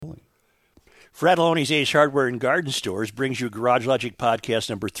Fratelloni's Ace Hardware and Garden Stores brings you Garage Logic Podcast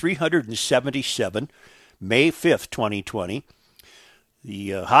number 377, May 5th, 2020.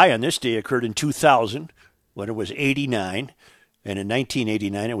 The high on this day occurred in 2000 when it was 89, and in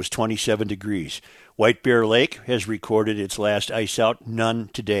 1989 it was 27 degrees. White Bear Lake has recorded its last ice out, none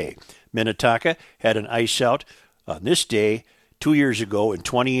today. Minnetonka had an ice out on this day 2 years ago in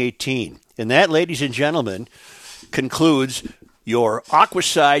 2018. And that, ladies and gentlemen, concludes your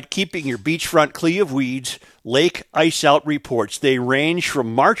Aquaside Keeping Your Beachfront Clear of Weeds Lake Ice Out reports. They range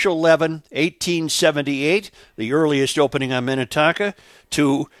from March 11, 1878, the earliest opening on Minnetonka,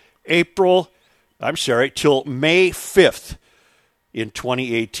 to till May 5th in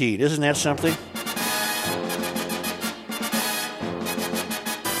 2018. Isn't that something?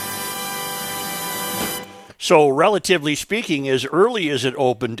 So, relatively speaking, as early as it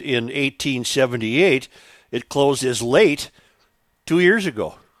opened in 1878, it closed as late 2 years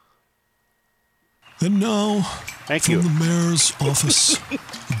ago. And now, Thank from you. the mayor's office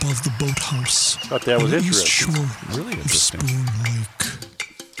above the boathouse, Thought that was on the east interesting. shore Really of interesting. Spoon Lake.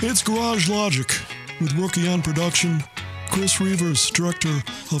 It's Garage Logic with Rookie on production, Chris Reavers, director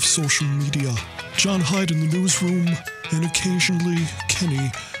of social media, John Heidt in the newsroom, and occasionally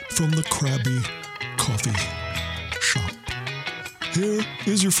Kenny from the Krabby Coffee Shop. Here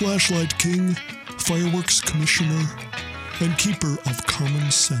is your flashlight king, fireworks commissioner, and keeper of common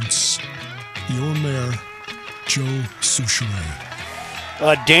sense, your mayor, Joe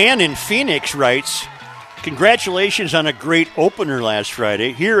Souchere. Dan in Phoenix writes, congratulations on a great opener last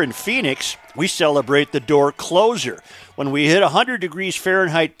Friday. Here in Phoenix, we celebrate the door closer. When we hit 100 degrees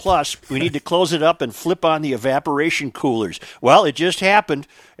Fahrenheit plus, we need to close it up and flip on the evaporation coolers. Well, it just happened,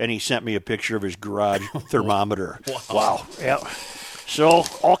 and he sent me a picture of his garage thermometer. Wow. Yeah. So,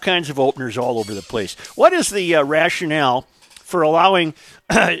 all kinds of openers all over the place. What is the rationale for allowing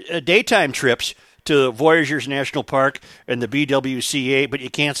daytime trips to Voyageurs National Park and the BWCA, but you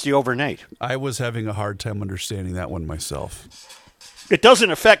can't stay overnight? I was having a hard time understanding that one myself. It doesn't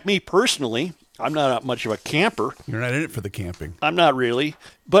affect me personally. I'm not much of a camper. You're not in it for the camping. I'm not really.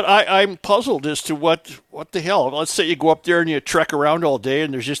 But I'm puzzled as to what the hell. Let's say you go up there and you trek around all day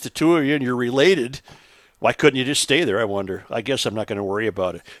and there's just the two of you and you're related. Why couldn't you just stay there, I wonder? I guess I'm not going to worry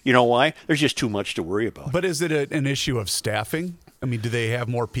about it. You know why? There's just too much to worry about. But is it an issue of staffing? I mean, do they have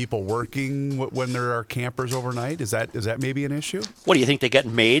more people working when there are campers overnight? Is that maybe an issue? What do you think? They got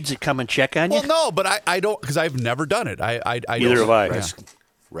maids that come and check on you? Well, no, but I don't, because I've never done it. Neither have I. Yeah.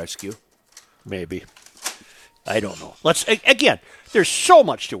 Rescue? Maybe. I don't know. Again, there's so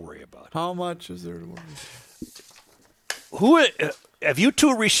much to worry about. How much is there to worry about? Who have you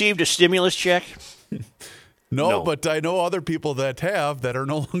two received a stimulus check? No, but I know other people that have that are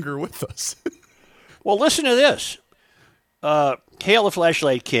no longer with us. Well, listen to this. Hail the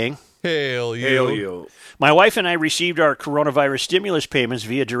Flashlight King. Hail you. Hail you. My wife and I received our coronavirus stimulus payments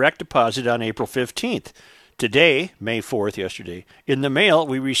via direct deposit on April 15th. Today, May 4th, yesterday, in the mail,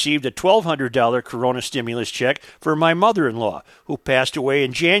 we received a $1,200 corona stimulus check for my mother-in-law, who passed away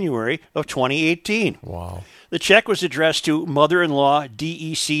in January of 2018. Wow. The check was addressed to Mother-in-law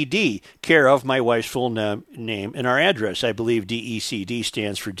DECD, care of my wife's full name and our address. I believe DECD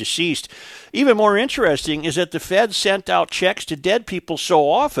stands for deceased. Even more interesting is that the Fed sent out checks to dead people so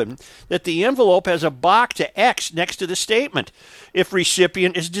often that the envelope has a box to X next to the statement if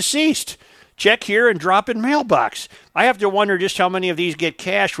recipient is deceased. Check here and drop in mailbox. I have to wonder just how many of these get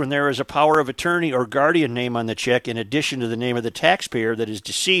cashed when there is a power of attorney or guardian name on the check in addition to the name of the taxpayer that is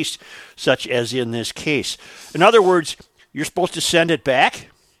deceased, such as in this case. In other words, you're supposed to send it back?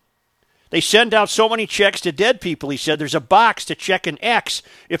 They send out so many checks to dead people, he said, there's a box to check an X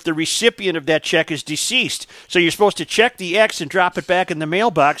if the recipient of that check is deceased. So you're supposed to check the X and drop it back in the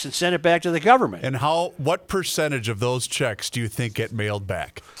mailbox and send it back to the government. And what percentage of those checks do you think get mailed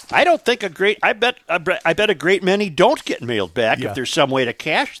back? I don't think I bet a great many don't get mailed back if there's some way to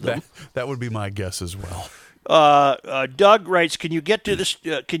cash them. That would be my guess as well. Doug writes, can you get this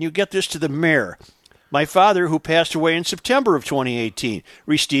to the mayor? My father, who passed away in September of 2018,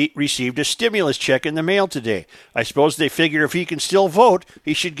 received a stimulus check in the mail today. I suppose they figure if he can still vote,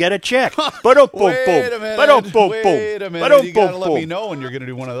 he should get a check. Wait a minute. Wait a minute. You got to let me know when you're going to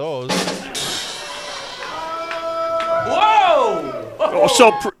do one of those. Whoa!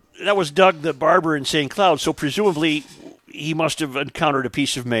 Oh, that was Doug the barber in St. Cloud, so presumably he must have encountered a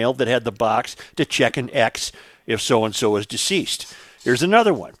piece of mail that had the box to check an X if so-and-so is deceased. Here's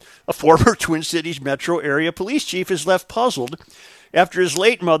another one. A former Twin Cities metro area police chief is left puzzled after his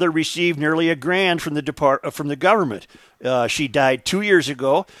late mother received nearly $1,000 from the government. She died 2 years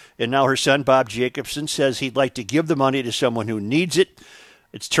ago, and now her son, Bob Jacobson, says he'd like to give the money to someone who needs it.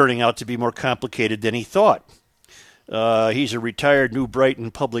 It's turning out to be more complicated than he thought. He's a retired New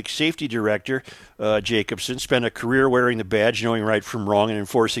Brighton public safety director. Jacobson spent a career wearing the badge, knowing right from wrong, and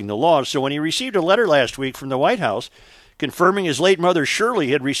enforcing the laws. So when he received a letter last week from the White House confirming his late mother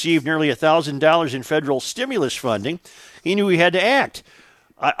Shirley had received nearly $1,000 in federal stimulus funding, he knew he had to act.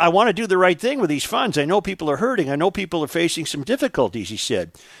 I want to do the right thing with these funds. I know people are hurting. I know people are facing some difficulties, he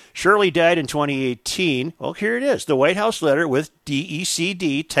said. Shirley died in 2018. Oh, here it is. The White House letter with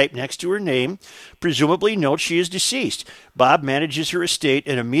DECD typed next to her name presumably notes she is deceased. Bob manages her estate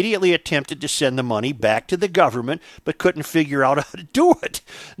and immediately attempted to send the money back to the government, but couldn't figure out how to do it.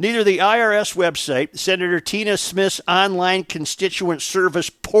 Neither the IRS website, Senator Tina Smith's online constituent service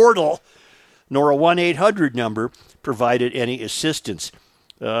portal, nor a 1-800 number provided any assistance.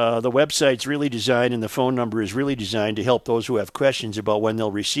 The website's really designed and the phone number is really designed to help those who have questions about when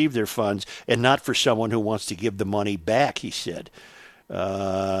they'll receive their funds and not for someone who wants to give the money back, he said.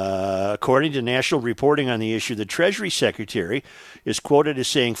 According to national reporting on the issue, the Treasury Secretary is quoted as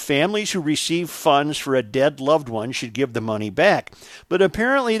saying families who receive funds for a dead loved one should give the money back. But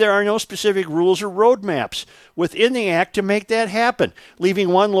apparently there are no specific rules or roadmaps within the act to make that happen, leaving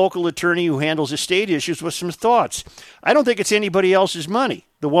one local attorney who handles estate issues with some thoughts. I don't think it's anybody else's money.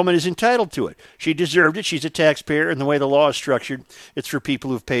 The woman is entitled to it. She deserved it. She's a taxpayer, and the way the law is structured, it's for people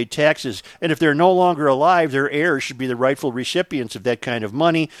who've paid taxes. And if they're no longer alive, their heirs should be the rightful recipients of that kind of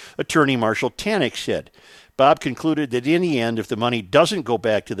money, Attorney Marshall Tannick said. Bob concluded that in the end, if the money doesn't go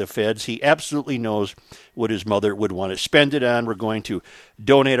back to the feds, he absolutely knows what his mother would want to spend it on. We're going to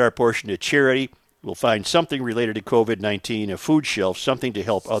donate our portion to charity. We'll find something related to COVID-19, a food shelf, something to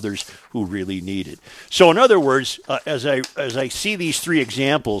help others who really need it. So in other words, as I see these three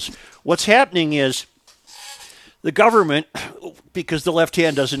examples, what's happening is the government, because the left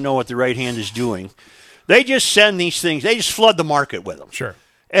hand doesn't know what the right hand is doing, they just send these things, they just flood the market with them. Sure.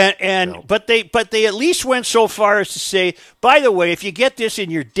 But they at least went so far as to say, by the way, if you get this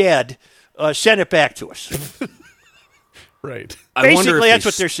and you're dead, send it back to us. Right. Basically, that's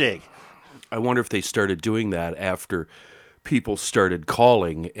what they're saying. I wonder if they started doing that after people started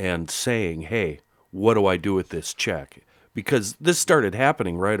calling and saying, hey, what do I do with this check? Because this started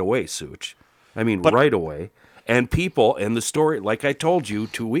happening right away, Such. I mean, right away. And people, and the story, like I told you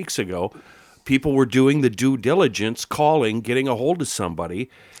 2 weeks ago, people were doing the due diligence, calling, getting a hold of somebody,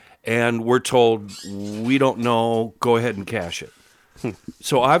 and we're told, we don't know, go ahead and cash it.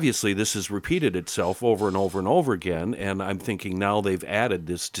 So obviously this has repeated itself over and over and over again, and I'm thinking now they've added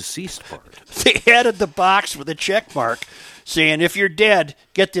this deceased part. They added the box with a check mark saying, if you're dead,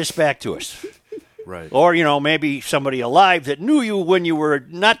 get this back to us. Right. Or, maybe somebody alive that knew you when you were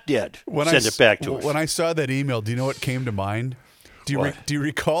not dead, send it back to us. When I saw that email, do you know what came to mind? Do you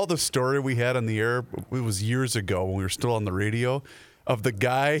recall the story we had on the air? It was years ago when we were still on the radio, of the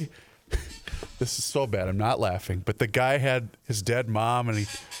guy... This is so bad. I'm not laughing. But the guy had his dead mom, and he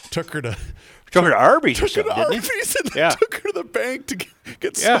took her to Arby's. Took her to Arby's and then took her to the bank to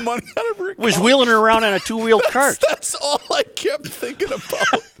get some money out of her account. Was wheeling her around on a two-wheeled cart. That's all I kept thinking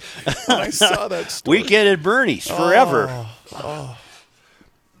about when I saw that story. Weekend at Bernie's forever.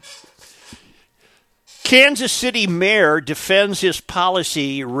 Kansas City mayor defends his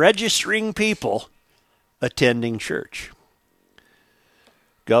policy registering people attending church.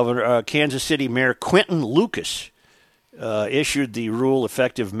 Kansas City Mayor Quentin Lucas issued the rule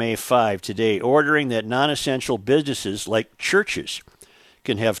effective May 5 today, ordering that non-essential businesses like churches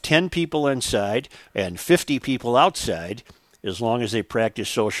can have 10 people inside and 50 people outside as long as they practice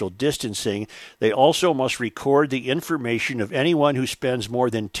social distancing. They also must record the information of anyone who spends more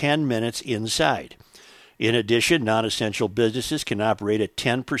than 10 minutes inside. In addition, non-essential businesses can operate at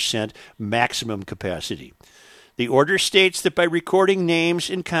 10% maximum capacity. The order states that by recording names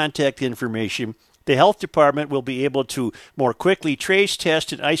and contact information, the health department will be able to more quickly trace,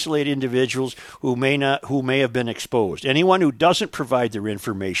 test, and isolate individuals who may have been exposed. Anyone who doesn't provide their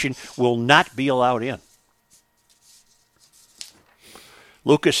information will not be allowed in.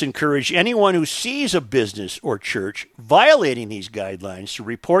 Lucas encouraged anyone who sees a business or church violating these guidelines to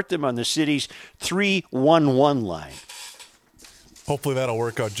report them on the city's 311 line. Hopefully that'll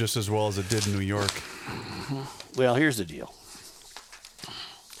work out just as well as it did in New York. Well, here's the deal.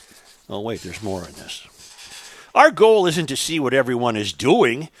 Oh, wait, there's more on this. Our goal isn't to see what everyone is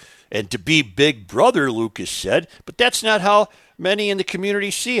doing and to be Big Brother, Lucas said, but that's not how many in the community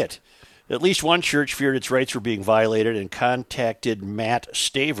see it. At least one church feared its rights were being violated and contacted Matt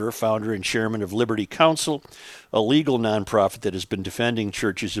Staver, founder and chairman of Liberty Counsel, a legal nonprofit that has been defending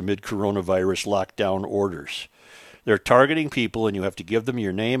churches amid coronavirus lockdown orders. They're targeting people, and you have to give them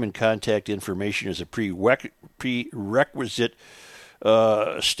your name and contact information as a prerequisite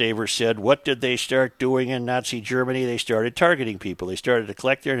Staver said, what did they start doing in Nazi Germany? They started targeting people. They started to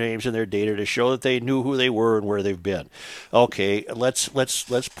collect their names and their data to show that they knew who they were and where they've been. Okay, let's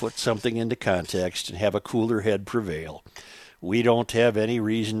put something into context and have a cooler head prevail. We don't have any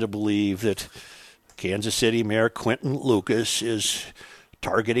reason to believe that Kansas City Mayor Quentin Lucas is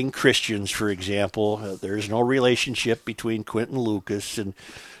targeting Christians, for example. There's no relationship between Quentin Lucas and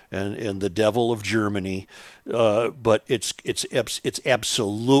the devil of Germany, but it's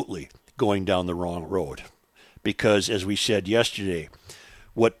absolutely going down the wrong road, because as we said yesterday,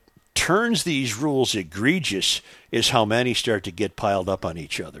 what turns these rules egregious is how many start to get piled up on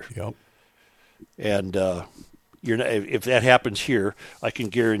each other. Yep. And if that happens here, I can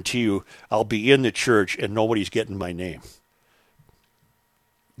guarantee you I'll be in the church and nobody's getting my name.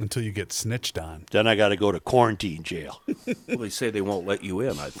 Until you get snitched on. Then I got to go to quarantine jail. Well, they say they won't let you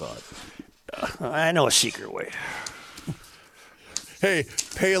in, I thought. I know a secret way. Hey,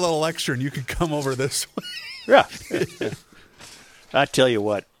 pay a little extra and you can come over this way. Yeah. I tell you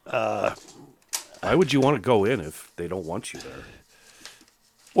what. Why would you want to go in if they don't want you there?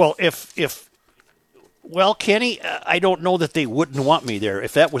 Well, well, Kenny, I don't know that they wouldn't want me there.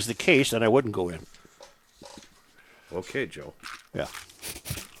 If that was the case, then I wouldn't go in. Okay, Joe. Yeah.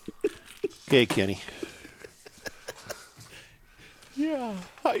 Okay, Kenny. Yeah.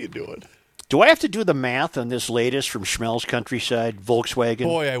 How you doing? Do I have to do the math on this latest from Schmelz Countryside, Volkswagen,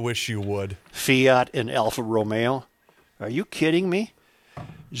 Boy, I wish you would. Fiat, and Alfa Romeo? Are you kidding me?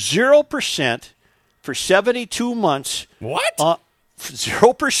 0% for 72 months. What?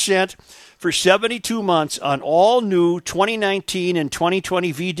 0% for 72 months on all new 2019 and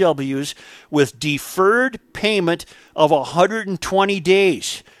 2020 VWs with deferred payment of 120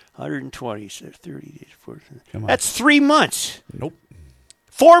 days. 120, 30 days. 40, that's 3 months. Nope.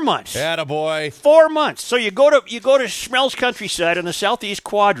 4 months. Attaboy. 4 months. So you go to Schmelz Countryside on the southeast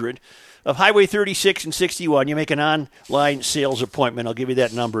quadrant of Highway 36 and 61. You make an online sales appointment. I'll give you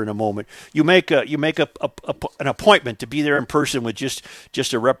that number in a moment. You make an appointment to be there in person with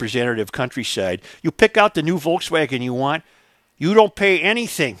just a representative Countryside. You pick out the new Volkswagen you want. You don't pay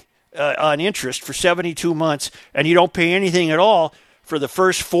anything on interest for 72 months, and you don't pay anything at all for the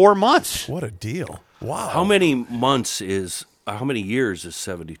first 4 months. What a deal. Wow. How many years is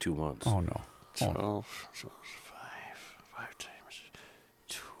 72 months? Oh, no. 12, 5 times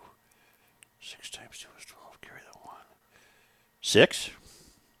 2, 6 times 2 is 12. Carry the 1. 6?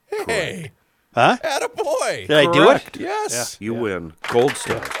 Hey. Huh? Attaboy. Did I do it? Yes. You win. Gold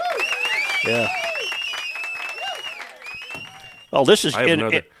star. Yeah. Well, this is I have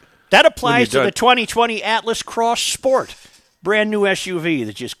another. that applies to When the you're 2020 Atlas Cross Sport, brand new SUV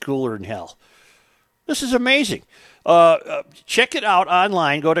that's just cooler than hell. This is amazing. Check it out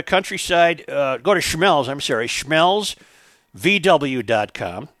online. Go to Countryside. Go to Schmelz.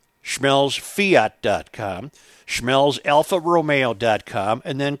 SchmelzVW.com, SchmelzFiat.com, SchmelzAlfaRomeo.com,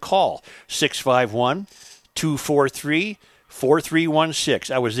 and then call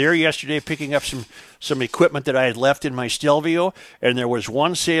 651-243-4316. I was there yesterday picking up some equipment that I had left in my Stelvio, and there was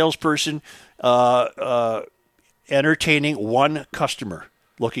one salesperson entertaining one customer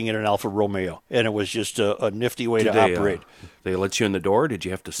looking at an Alfa Romeo, and it was just a nifty way to operate. They let you in the door? Did you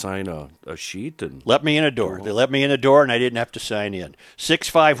have to sign a sheet? And Let me in a door. They let me in a door, and I didn't have to sign in.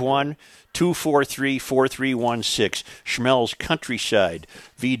 651-243-4316. Schmelz Countryside,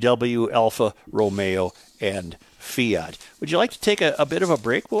 VW, Alfa Romeo, and Fiat. Would you like to take a bit of a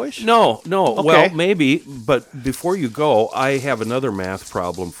break, boys? No. Okay. Well, maybe, but before you go, I have another math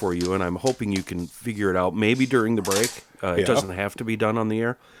problem for you, and I'm hoping you can figure it out maybe during the break. It doesn't have to be done on the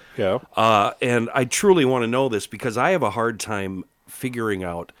air. Yeah. And I truly want to know this because I have a hard time figuring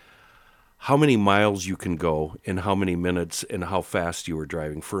out how many miles you can go in how many minutes and how fast you were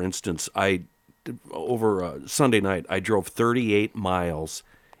driving. For instance, over Sunday night, I drove 38 miles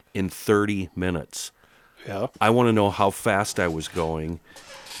in 30 minutes. Yeah. I want to know how fast I was going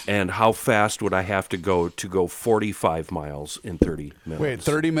and how fast would I have to go 45 miles in 30 minutes. Wait,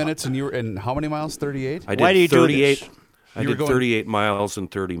 30 minutes and you were in how many miles? 38? I did Why do you do 38. this? I You were did going- 38 miles in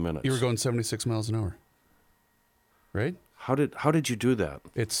 30 minutes. You were going 76 miles an hour. Right? How did you do that?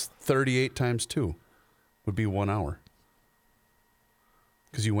 It's 38 times 2 would be 1 hour.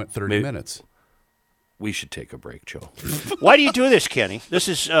 Because you went 30 minutes. We should take a break, Joe. Why do you do this, Kenny? This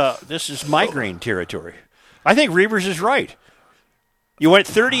is migraine territory. I think Reavers is right. You went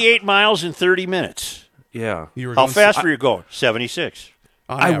 38 miles in 30 minutes. Yeah. You were How going fast were you going? 76.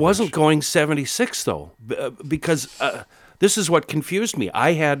 on I average. wasn't going 76 though, because this is what confused me.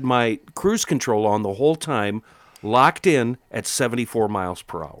 I had my cruise control on the whole time, locked in at 74 miles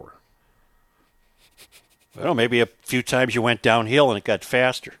per hour. Well, maybe a few times you went downhill and it got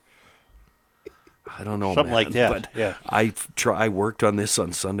faster. I don't know, Something man, like that, but yeah. I worked on this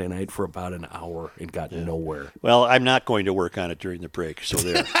on Sunday night for about an hour and got nowhere. Well, I'm not going to work on it during the break, so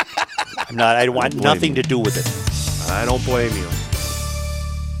there. I want nothing to do with it. I don't blame you.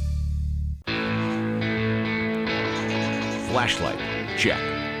 Flashlight, check.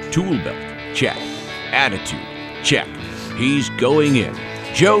 Tool belt, check. Attitude, check. He's going in.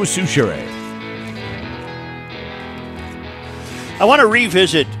 Joe Souchere. I want to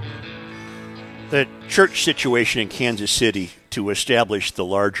revisit the church situation in Kansas City to establish the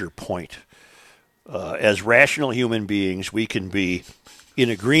larger point. As rational human beings, we can be in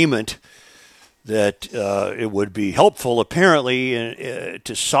agreement that it would be helpful, apparently,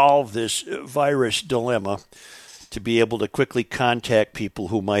 to solve this virus dilemma, to be able to quickly contact people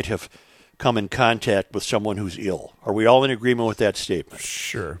who might have come in contact with someone who's ill. Are we all in agreement with that statement?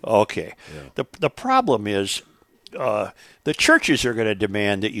 Sure. Okay. Yeah. The problem is the churches are going to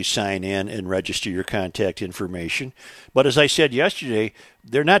demand that you sign in and register your contact information. But as I said yesterday,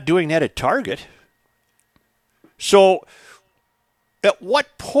 they're not doing that at Target. So at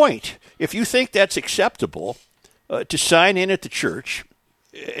what point, if you think that's acceptable, to sign in at the church,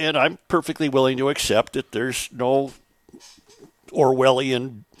 and I'm perfectly willing to accept that there's no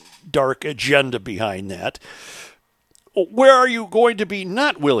Orwellian dark agenda behind that, where are you going to be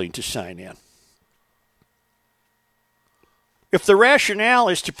not willing to sign in? If the rationale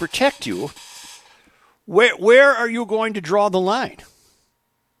is to protect you, where are you going to draw the line?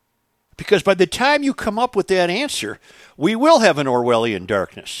 Because by the time you come up with that answer, we will have an Orwellian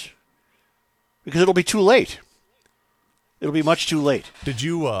darkness. Because it'll be too late. It'll be much too late. Did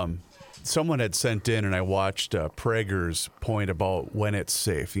you, someone had sent in, and I watched Prager's point about when it's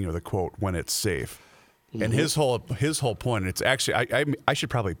safe, the quote, when it's safe. Mm-hmm. And his whole point, it's actually, I should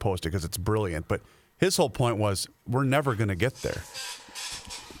probably post it because it's brilliant, but his whole point was, we're never going to get there.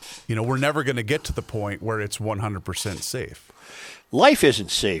 We're never going to get to the point where it's 100% safe. Life isn't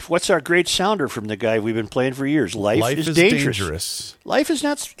safe. What's our great sounder from the guy we've been playing for years? Life is dangerous. Life is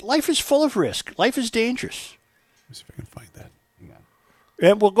not. Life is full of risk. Life is dangerous. Let me see if I can find that. Hang on.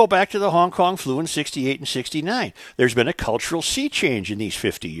 And we'll go back to the Hong Kong flu in 68 and 69. There's been a cultural sea change in these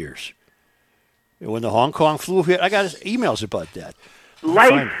 50 years. When the Hong Kong flu hit, I got emails about that.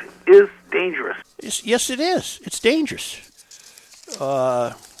 Life is dangerous. Yes, it is. It's dangerous.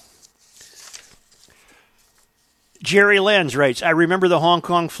 Jerry Lenz writes, I remember the Hong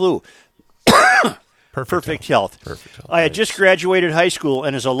Kong flu. Perfect health. I had just graduated high school,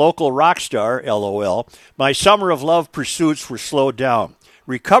 and as a local rock star, LOL, my summer of love pursuits were slowed down.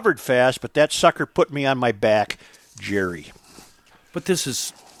 Recovered fast, but that sucker put me on my back, Jerry. But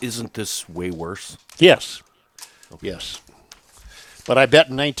isn't this way worse? Yes. Okay. Yes. But I bet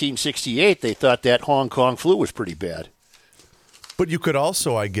in 1968 they thought that Hong Kong flu was pretty bad. But you could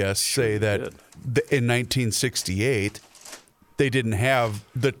also, I guess, say that in 1968 they didn't have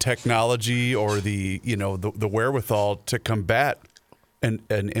the technology or the wherewithal to combat an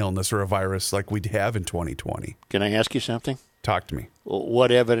illness or a virus like we have in 2020. Can I ask you something? Talk to me.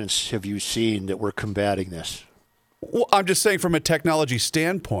 What evidence have you seen that we're combating this? Well, I'm just saying from a technology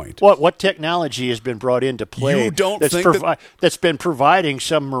standpoint. What technology has been brought into play You don't think that's been providing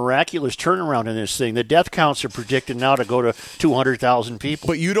some miraculous turnaround in this thing? The death counts are predicted now to go to 200,000 people.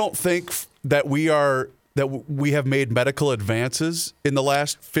 But you don't think that we have made medical advances in the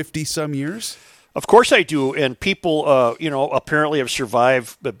last 50-some years? Of course I do, and people, apparently have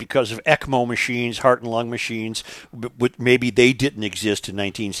survived because of ECMO machines, heart and lung machines. But maybe they didn't exist in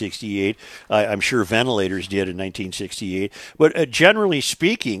 1968. I'm sure ventilators did in 1968. But generally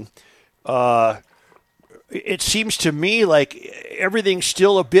speaking, it seems to me like everything's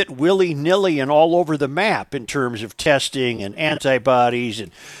still a bit willy-nilly and all over the map in terms of testing and antibodies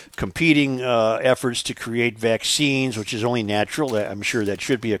and competing efforts to create vaccines, which is only natural. I'm sure that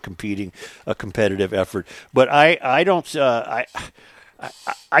should be a competitive effort. But I don't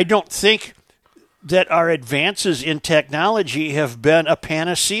think that our advances in technology have been a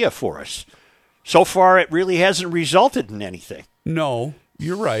panacea for us. So far, it really hasn't resulted in anything. No,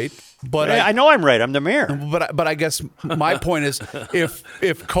 you're right. But I know I'm right. I'm the mayor. But I guess my point is, if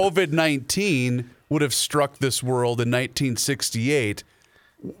COVID-19 would have struck this world in 1968,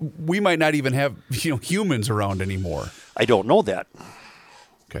 we might not even have humans around anymore. I don't know that.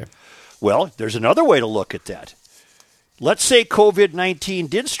 Okay. Well, there's another way to look at that. Let's say COVID-19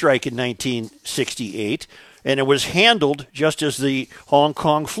 did strike in 1968, and it was handled just as the Hong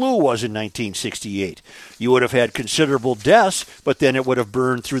Kong flu was in 1968. You would have had considerable deaths, but then it would have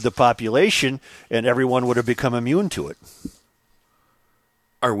burned through the population, and everyone would have become immune to it.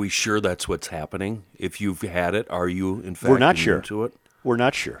 Are we sure that's what's happening? If you've had it, are you in fact We're not sure. immune to it? We're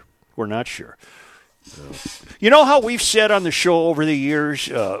not sure. We're not sure. You know how we've said on the show over the years,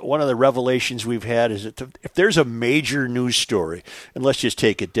 one of the revelations we've had is that if there's a major news story, and let's just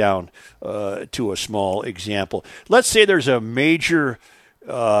take it down to a small example. Let's say there's a major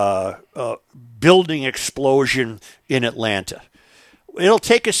building explosion in Atlanta. It'll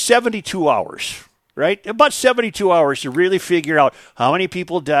take us 72 hours, right? About 72 hours to really figure out how many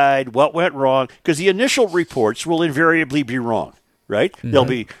people died, what went wrong, because the initial reports will invariably be wrong, right? Mm-hmm. They'll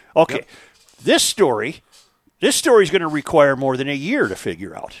be, okay. Yep. This story is going to require more than a year to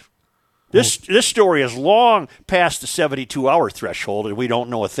figure out. This story is long past the 72-hour threshold, and we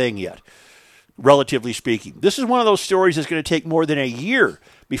don't know a thing yet, relatively speaking. This is one of those stories that's going to take more than a year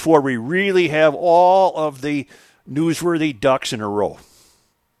before we really have all of the newsworthy ducks in a row,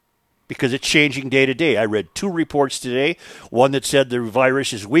 because it's changing day to day. I read 2 reports today, one that said the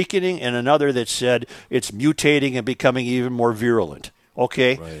virus is weakening and another that said it's mutating and becoming even more virulent.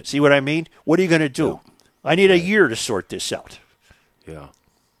 Okay, right. See what I mean? What are you going to do? Yeah. I need a year to sort this out. Yeah.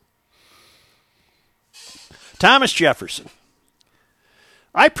 Thomas Jefferson.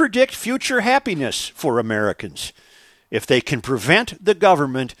 I predict future happiness for Americans if they can prevent the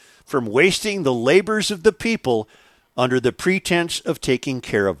government from wasting the labors of the people under the pretense of taking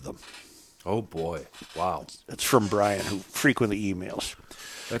care of them. Oh, boy. Wow. That's from Brian, who frequently emails.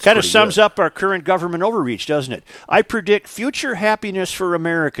 Kind of sums up our current government overreach, doesn't it? I predict future happiness for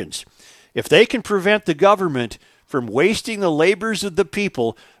Americans if they can prevent the government from wasting the labors of the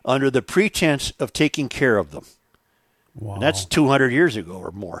people under the pretense of taking care of them. Wow. And that's 200 years ago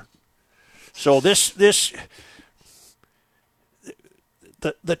or more. So the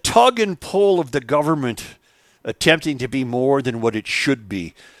tug and pull of the government attempting to be more than what it should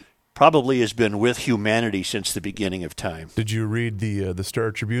be probably has been with humanity since the beginning of time. Did you read the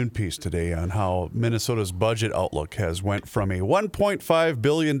Star Tribune piece today on how Minnesota's budget outlook has went from a $1.5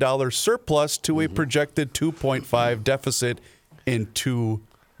 billion surplus to a projected $2.5 deficit in 2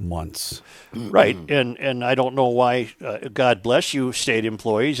 months? Right, and I don't know why, God bless you, state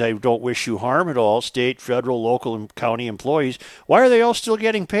employees. I don't wish you harm at all, state, federal, local, and county employees. Why are they all still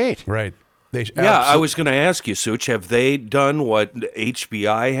getting paid? Right. I was going to ask you, Such, have they done what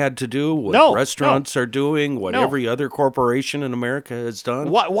HBI had to do, what restaurants are doing, what every other corporation in America has done?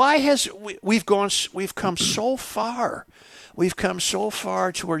 Why has we've come so far? We've come so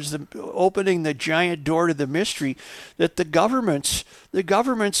far towards opening the giant door to the mystery that the governments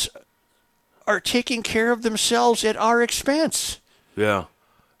are taking care of themselves at our expense. Yeah.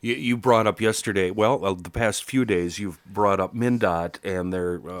 You brought up yesterday, the past few days, you've brought up MnDOT and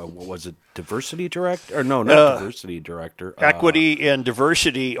their, what was it, diversity director? Or no, not diversity director. Equity and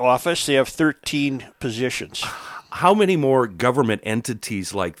diversity office. They have 13 positions. How many more government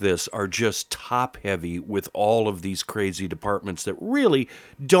entities like this are just top-heavy with all of these crazy departments that really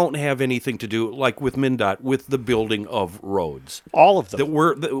don't have anything to do, like with MnDOT, with the building of roads? All of them.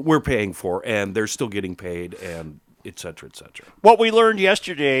 That we're paying for, and they're still getting paid, and et cetera, et cetera. What we learned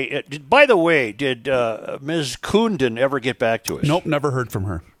yesterday, by the way, did Ms. Kunden ever get back to us? Nope, never heard from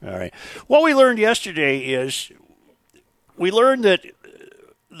her. All right. What we learned yesterday is we learned that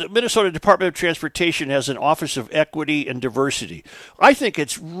the Minnesota Department of Transportation has an Office of Equity and Diversity. I think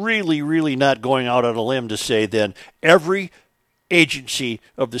it's really, really not going out on a limb to say then every agency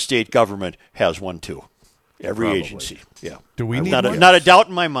of the state government has one too. Every agency. Yeah. Do we need one? Not a doubt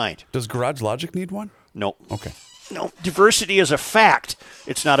in my mind. Does Garage Logic need one? No. Okay. No, diversity is a fact.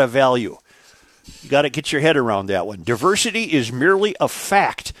 It's not a value. You got to get your head around that one. Diversity is merely a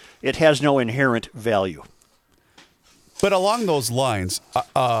fact. It has no inherent value. But along those lines,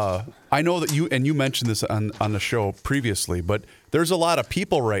 I know that you mentioned this on the show previously, but there's a lot of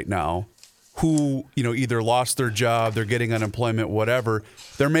people right now who, either lost their job, they're getting unemployment, whatever.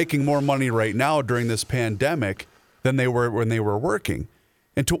 They're making more money right now during this pandemic than they were when they were working.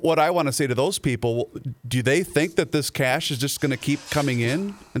 And to what I want to say to those people, do they think that this cash is just going to keep coming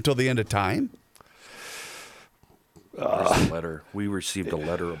in until the end of time? There's a letter. We received a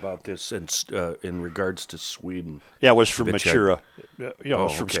letter about this in regards to Sweden. Yeah, it was from Matura. It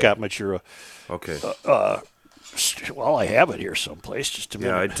was from Scott Matura. Okay. Well, I have it here someplace. Just a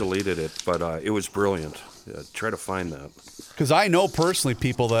minute. Yeah, I deleted it, but it was brilliant. Try to find that. Because I know personally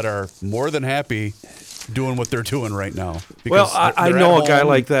people that are more than happy doing what they're doing right now. Well, I know a guy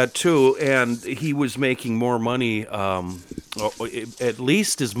like that too, and he was making more money, at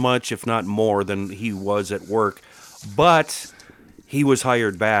least as much, if not more, than he was at work. But he was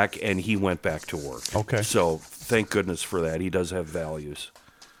hired back, and he went back to work. Okay. So thank goodness for that. He does have values.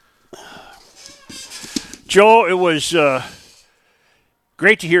 Joe, it was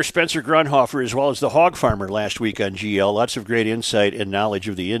Great to hear Spencer Grunhofer as well as the hog farmer last week on GL. Lots of great insight and knowledge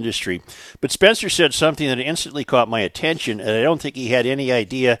of the industry. But Spencer said something that instantly caught my attention, and I don't think he had any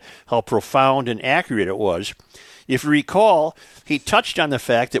idea how profound and accurate it was. If you recall, he touched on the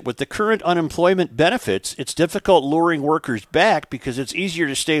fact that with the current unemployment benefits, it's difficult luring workers back because it's easier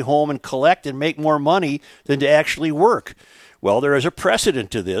to stay home and collect and make more money than to actually work. Well, there is a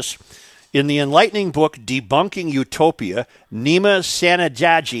precedent to this. In the enlightening book Debunking Utopia, Nima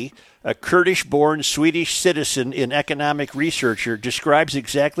Sanajaji, a Kurdish-born Swedish citizen and economic researcher, describes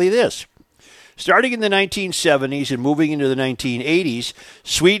exactly this. Starting in the 1970s and moving into the 1980s,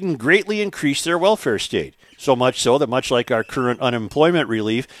 Sweden greatly increased their welfare state. So much so that, much like our current unemployment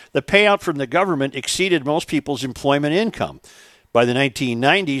relief, the payout from the government exceeded most people's employment income. By the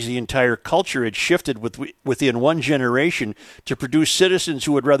 1990s, the entire culture had shifted within one generation to produce citizens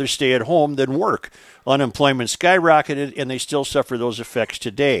who would rather stay at home than work. Unemployment skyrocketed, and they still suffer those effects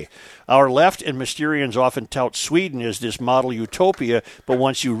today. Our left and Mysterians often tout Sweden as this model utopia, but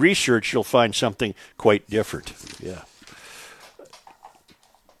once you research, you'll find something quite different. Yeah.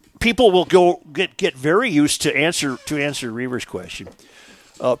 People will get very used to answer Reaver's question.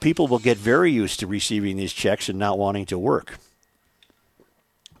 People will get very used to receiving these checks and not wanting to work.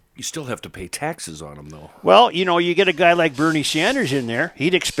 You still have to pay taxes on them, though. Well, you get a guy like Bernie Sanders in there,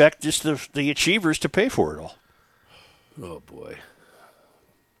 he'd expect just the achievers to pay for it all. Oh, boy.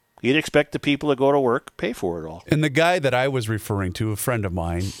 He'd expect the people that go to work pay for it all. And the guy that I was referring to, a friend of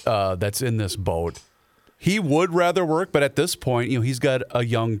mine that's in this boat, he would rather work, but at this point, he's got a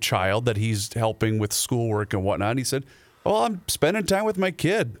young child that he's helping with schoolwork and whatnot. And he said, well, I'm spending time with my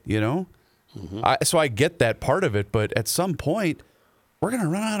kid, Mm-hmm. So I get that part of it, but at some point, we're going to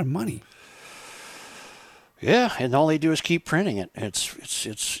run out of money. Yeah, and all they do is keep printing it. It's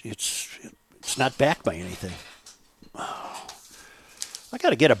not backed by anything. I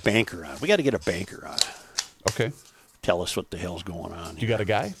got to get a banker on. We got to get a banker on. Okay. Tell us what the hell's going on. You got a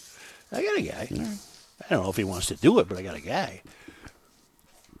guy? I got a guy. I don't know if he wants to do it, but I got a guy.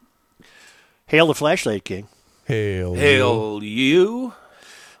 Hail the Flashlight King. Hail you.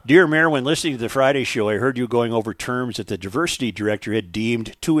 Dear Mayor, when listening to the Friday show, I heard you going over terms that the diversity director had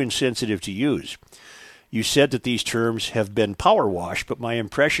deemed too insensitive to use. You said that these terms have been power washed, but my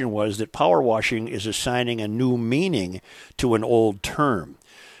impression was that power washing is assigning a new meaning to an old term.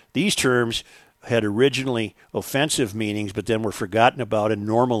 These terms had originally offensive meanings, but then were forgotten about and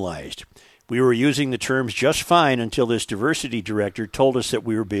normalized. We were using the terms just fine until this diversity director told us that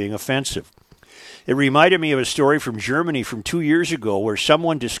we were being offensive. It reminded me of a story from Germany from 2 years ago where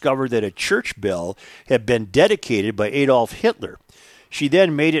someone discovered that a church bell had been dedicated by Adolf Hitler. She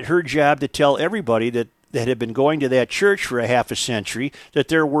then made it her job to tell everybody that had been going to that church for a half a century that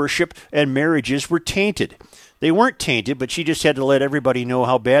their worship and marriages were tainted. They weren't tainted, but she just had to let everybody know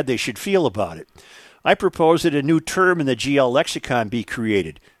how bad they should feel about it. I propose that a new term in the GL lexicon be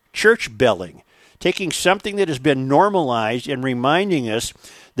created, church belling, taking something that has been normalized and reminding us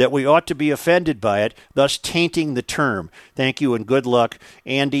that we ought to be offended by it, thus tainting the term. Thank you and good luck.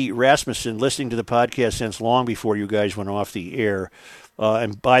 Andy Rasmussen, listening to the podcast since long before you guys went off the air.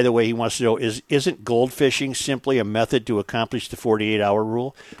 And by the way, he wants to know, isn't goldfishing simply a method to accomplish the 48-hour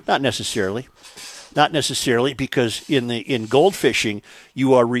rule? Not necessarily. Not necessarily, because in goldfishing,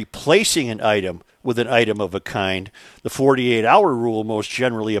 you are replacing an item with an item of a kind. The 48-hour rule most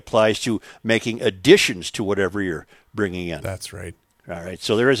generally applies to making additions to whatever you're bringing in. That's right. All right,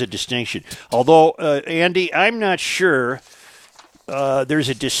 so there is a distinction. Although, Andy, I'm not sure there's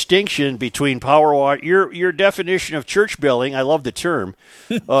a distinction between power wash. Your definition of church belling, I love the term,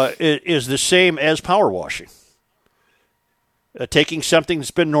 is the same as power washing. Taking something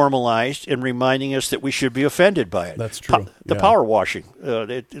that's been normalized and reminding us that we should be offended by it. That's true. Power washing.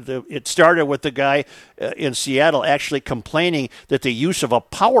 It started with the guy in Seattle actually complaining that the use of a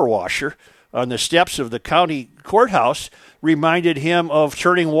power washer on the steps of the county courthouse reminded him of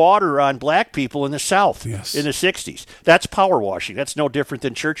turning water on black people in the South in the 60s. That's power washing. That's no different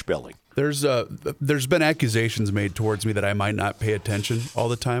than church belling. There's been accusations made towards me that I might not pay attention all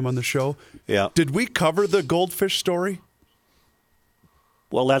the time on the show. Yeah. Did we cover the goldfish story?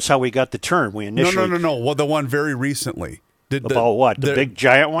 Well, that's how we got the term. We initially No. Well, the one very recently. About what? The big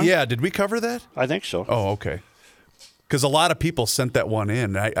giant one? Yeah. Did we cover that? I think so. Oh, okay. Because a lot of people sent that one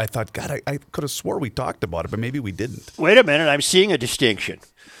in. I thought, God, I could have swore we talked about it, but maybe we didn't. Wait a minute. I'm seeing a distinction.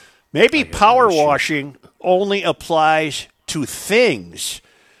 Maybe power washing only applies to things,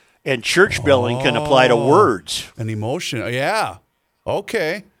 and church belling can apply to words. An emotion. Yeah.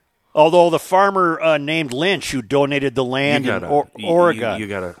 Okay. Although the farmer named Lynch, who donated the land in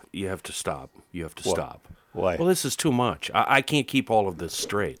Oregon. You have to stop. You have to stop. Why? Well, this is too much. I can't keep all of this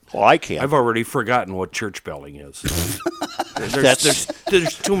straight. Oh, I can't. I've already forgotten what church belling is.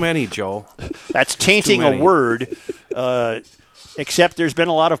 There's too many, Joe. That's tainting a word. Except there's been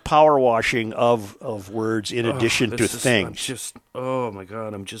a lot of power washing of words in addition to things. Oh my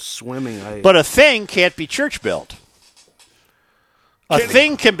God, I'm just swimming. But a thing can't be church built. A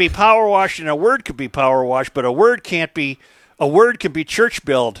thing can be power washed and a word can be power washed, but a word can be church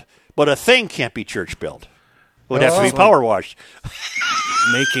built, but a thing can't be church built. It would have to be power washed.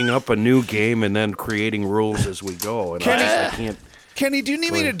 Making up a new game and then creating rules as we go. And I can't. Kenny, do you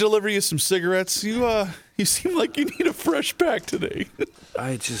need me to deliver you some cigarettes? You seem like you need a fresh pack today.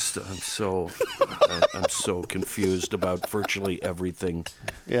 I'm so confused about virtually everything.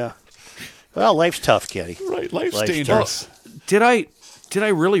 Yeah. Well, life's tough, Kenny. Right, life's dangerous. Did I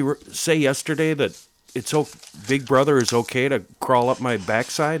really say yesterday that Big Brother is okay to crawl up my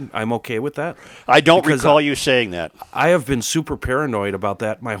backside? I'm okay with that. I don't recall you saying that. I have been super paranoid about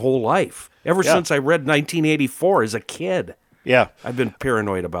that my whole life. Ever since I read 1984 as a kid. Yeah. I've been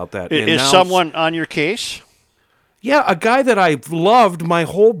paranoid about that. Is someone on your case? Yeah, a guy that I've loved my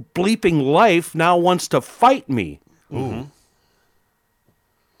whole bleeping life now wants to fight me. Mm-hmm.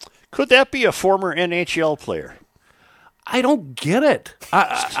 Could that be a former NHL player? I don't get it.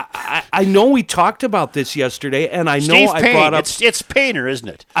 I know we talked about this yesterday, and I know Steve I Payne. brought up... It's Painter, isn't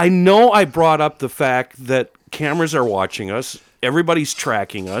it? I know I brought up the fact that cameras are watching us. Everybody's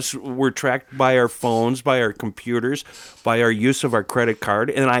tracking us. We're tracked by our phones, by our computers, by our use of our credit card,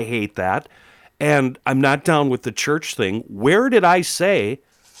 and I hate that. And I'm not down with the church thing. Where did I say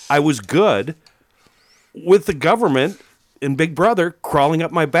I was good with the government and Big Brother crawling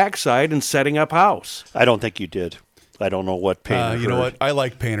up my backside and setting up house? I don't think you did. I don't know what Painter You know what? I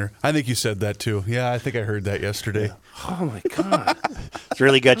like Painter. I think you said that too. Yeah, I think I heard that yesterday. Yeah. Oh, my God. It's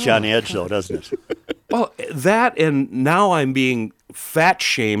really got you on edge, though, doesn't it? Well, that, and now I'm being fat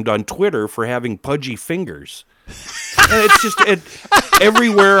shamed on Twitter for having pudgy fingers. And it's just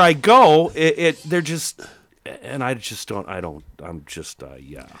everywhere I go, they're just, and I just don't. I'm just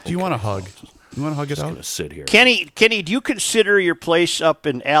yeah. Do you want a hug? You want to hug it I'm out? gonna sit here. Kenny, do you consider your place up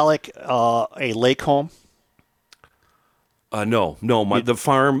in Alec a lake home? No. The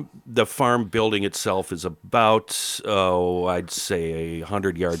farm building itself is about, I'd say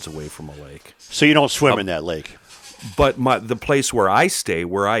 100 yards away from a lake. So you don't swim in that lake? But the place where I stay,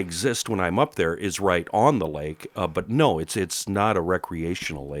 where I exist when I'm up there, is right on the lake. But no, it's not a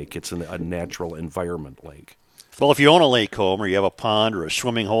recreational lake. It's a natural environment lake. Well, if you own a lake home or you have a pond or a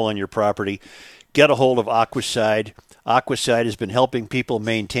swimming hole on your property, get a hold of Aquaside. Aquaside has been helping people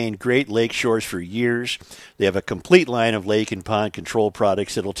maintain great lake shores for years. They have a complete line of lake and pond control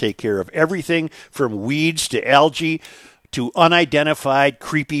products that will take care of everything from weeds to algae to unidentified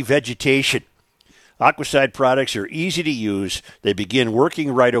creepy vegetation. Aquaside products are easy to use. They begin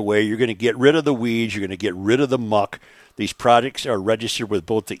working right away. You're going to get rid of the weeds. You're going to get rid of the muck. These products are registered with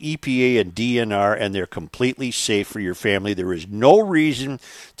both the EPA and DNR, and they're completely safe for your family. There is no reason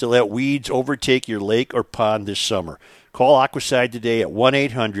to let weeds overtake your lake or pond this summer. Call Aquaside today at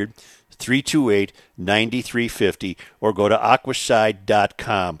 1-800-328-9350 or go to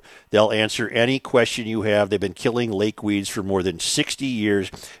aquaside.com. They'll answer any question you have. They've been killing lake weeds for more than 60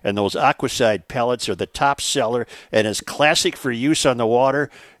 years, and those Aquaside pellets are the top seller and as classic for use on the water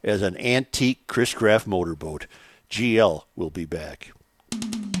as an antique Chris Craft motorboat. GL will be back.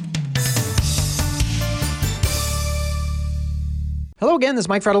 Hello again, this is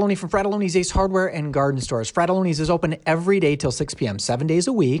Mike Fratelloni from Fratelloni's Ace Hardware and Garden Stores. Fratelloni's is open every day till 6 p.m., 7 days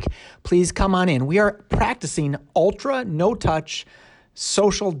a week. Please come on in. We are practicing ultra, no-touch,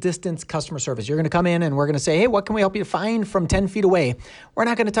 social distance customer service. You're going to come in and we're going to say, hey, what can we help you find from 10 feet away? We're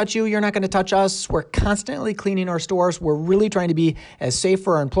not going to touch you. You're not going to touch us. We're constantly cleaning our stores. We're really trying to be as safe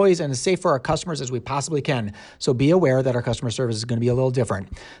for our employees and as safe for our customers as we possibly can. So be aware that our customer service is going to be a little different.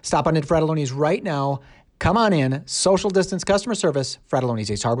 Stop on in Fratelloni's right now. Come on in. Social distance customer service,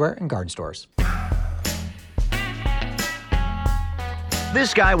 Fratelloni's Ace Hardware and Garden Stores.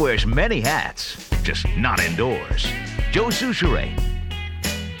 This guy wears many hats, just not indoors. Joe Souchere.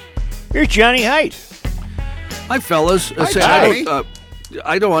 Here's Johnny Heidt. Hi, fellas. Johnny.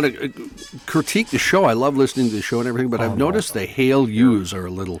 I don't want to critique the show. I love listening to the show and everything, but I've noticed the Hail U's are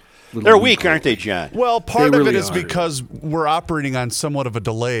a little They're weak, aren't they, John? Well, part They of it really is are. because we're operating on somewhat of a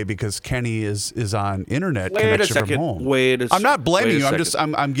delay because Kenny is on internet Wait a connection second. from home. Wait a I'm not blaming wait a you.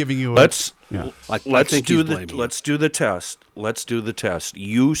 second. I'm giving you. Let's I let's think do he's the blaming you. let's do the test. Let's do the test.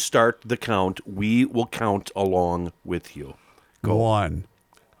 You start the count. We will count along with you. 1,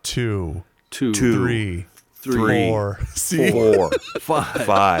 2, Two, 3, 3, Four. 4,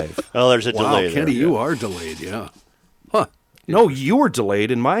 5. Oh, there's a Wow, delay Kenny, there. you are delayed, yeah. Huh. No, you were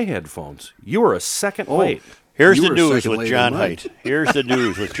delayed in my headphones. You were a second late. Here's You the were news second with late John on mine. Heidt. Here's the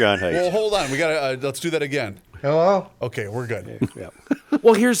news with John Well, Heidt. hold on. We got to let's do that again. Hello? Okay, we're good. Yeah.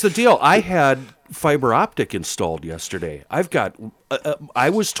 Well, here's the deal. I had fiber optic installed yesterday. I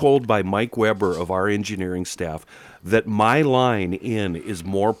was told by Mike Weber of our engineering staff that my line in is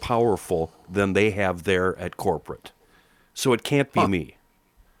more powerful than they have there at corporate. So it can't be me.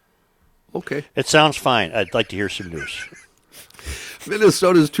 Okay. It sounds fine. I'd like to hear some news.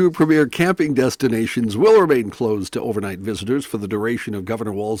 Minnesota's two premier camping destinations will remain closed to overnight visitors for the duration of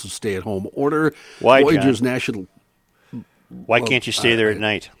Governor Walz's stay-at-home order. Why, Voyageurs John? National. Why can't you stay there at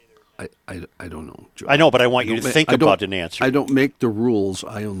night? I don't know. Joe. I know, but I want you to think about an answer. I don't make the rules.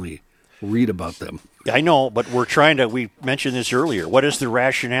 I only read about them. I know, but we mentioned this earlier. What is the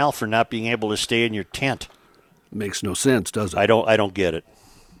rationale for not being able to stay in your tent? Makes no sense, does it? I don't get it.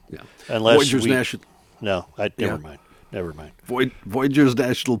 Yeah. Unless Voyageurs National. No, never Yeah. mind. Never mind. Voyageurs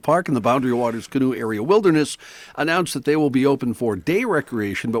National Park and the Boundary Waters Canoe Area Wilderness announced that they will be open for day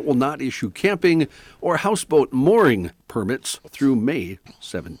recreation but will not issue camping or houseboat mooring permits through May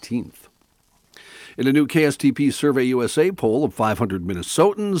 17th. In a new KSTP Survey USA poll of 500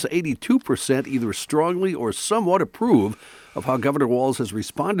 Minnesotans, 82% either strongly or somewhat approve of how Governor Walz has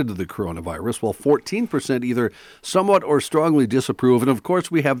responded to the coronavirus, while 14% either somewhat or strongly disapprove. And, of course,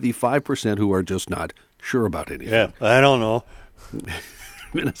 we have the 5% who are just not sure about anything. Yeah, I don't know.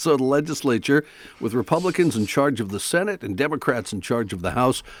 Minnesota legislature, with Republicans in charge of the Senate and Democrats in charge of the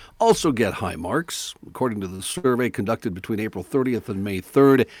House, also get high marks. According to the survey conducted between April 30th and May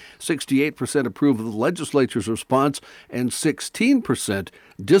 3rd, 68% approve of the legislature's response and 16%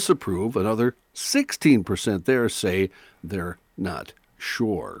 disapprove. Another 16% there say they're not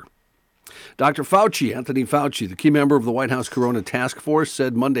sure. Dr. Fauci, Anthony Fauci, the key member of the White House Corona Task Force,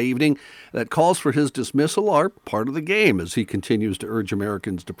 said Monday evening that calls for his dismissal are part of the game as he continues to urge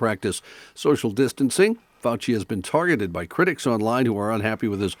Americans to practice social distancing. Fauci has been targeted by critics online who are unhappy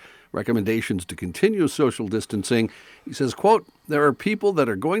with his recommendations to continue social distancing. He says, quote, "There are people that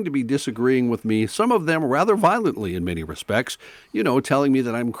are going to be disagreeing with me, some of them rather violently in many respects, telling me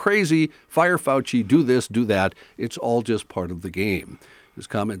that I'm crazy, fire Fauci, do this, do that. It's all just part of the game." His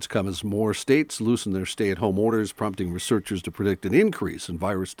comments come as more states loosen their stay-at-home orders, prompting researchers to predict an increase in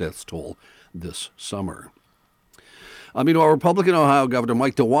virus deaths toll this summer. Meanwhile, Republican Ohio Governor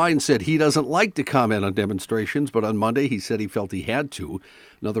Mike DeWine said he doesn't like to comment on demonstrations, but on Monday he said he felt he had to.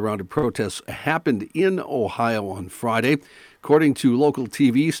 Another round of protests happened in Ohio on Friday. According to local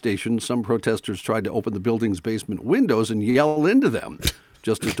TV stations, some protesters tried to open the building's basement windows and yell into them,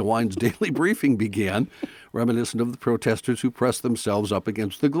 just as DeWine's daily briefing began, reminiscent of the protesters who pressed themselves up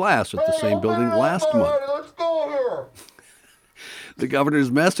against the glass at the same building last month. Let's go here. The governor's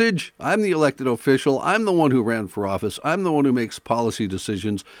message: I'm the elected official. I'm the one who ran for office. I'm the one who makes policy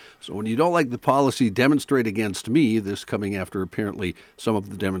decisions. So when you don't like the policy, demonstrate against me. This coming after apparently some of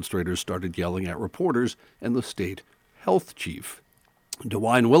the demonstrators started yelling at reporters and the state health chief.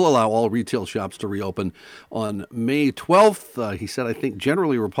 DeWine will allow all retail shops to reopen on May 12th. He said, I think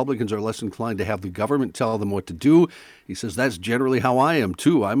generally Republicans are less inclined to have the government tell them what to do. He says, that's generally how I am,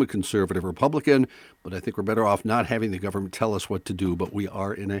 too. I'm a conservative Republican, but I think we're better off not having the government tell us what to do, but we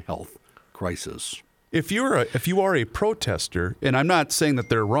are in a health crisis. If you are a protester, and I'm not saying that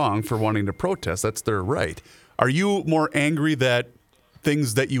they're wrong for wanting to protest, that's their right. Are you more angry that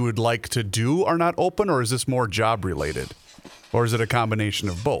things that you would like to do are not open, or is this more job related? Or is it a combination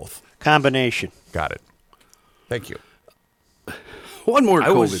of both? Combination. Got it. Thank you. One more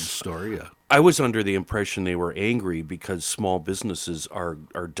COVID story. I was under the impression they were angry because small businesses are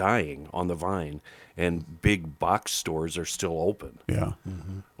dying on the vine and big box stores are still open. Yeah.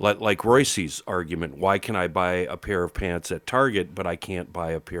 Mm-hmm. Like Royce's argument, why can I buy a pair of pants at Target, but I can't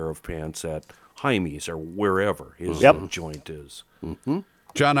buy a pair of pants at Jaime's or wherever his joint is? Mm-hmm.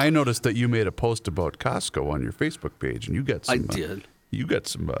 John, I noticed that you made a post about Costco on your Facebook page, and you got some. I did. You got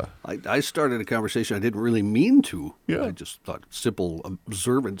some. I started a conversation I didn't really mean to. Yeah. I just thought simple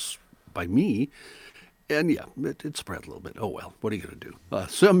observance by me. And yeah, it spread a little bit. Oh, well, what are you going to do?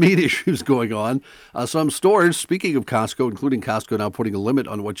 Some meat issues going on. Some stores, speaking of Costco, including Costco now putting a limit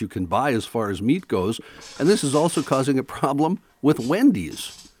on what you can buy as far as meat goes. And this is also causing a problem with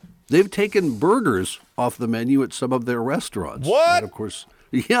Wendy's. They've taken burgers off the menu at some of their restaurants. What? And of course,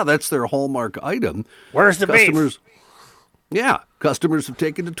 yeah, that's their hallmark item. Where's the beef? Yeah, customers have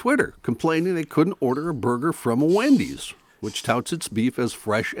taken to Twitter, complaining they couldn't order a burger from Wendy's, which touts its beef as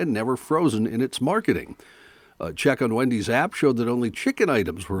fresh and never frozen in its marketing. A check on Wendy's app showed that only chicken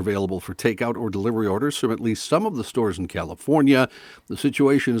items were available for takeout or delivery orders from at least some of the stores in California. The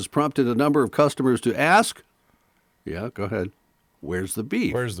situation has prompted a number of customers to ask, yeah, go ahead, where's the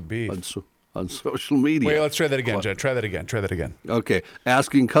beef? Where's the beef? On social media. Wait, let's try that again, Jen. Try that again. Okay,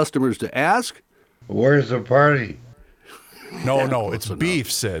 asking customers to ask, where's the party? No, it's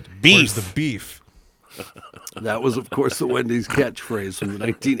beef, Sid. Beef. Where's the beef? That was, of course, the Wendy's catchflare from the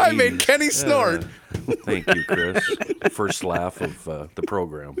 1980s. I made Kenny snort. Thank you, Chris. First laugh of the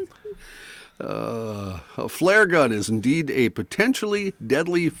program. A flare gun is indeed a potentially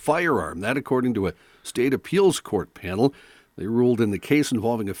deadly firearm. That, according to a state appeals court panel. They ruled in the case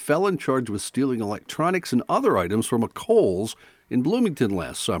involving a felon charged with stealing electronics and other items from a Kohl's in Bloomington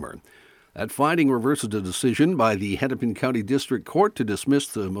last summer. That finding reverses a decision by the Hennepin County District Court to dismiss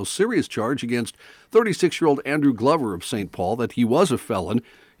the most serious charge against 36-year-old Andrew Glover of St. Paul that he was a felon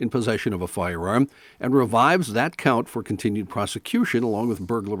in possession of a firearm, and revives that count for continued prosecution along with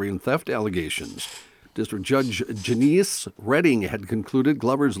burglary and theft allegations. District Judge Janice Redding had concluded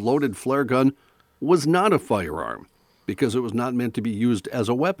Glover's loaded flare gun was not a firearm because it was not meant to be used as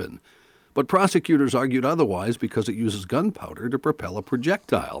a weapon. But prosecutors argued otherwise because it uses gunpowder to propel a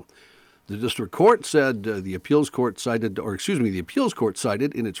projectile. The district court said the appeals court cited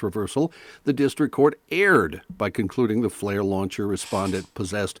in its reversal, the district court erred by concluding the flare launcher respondent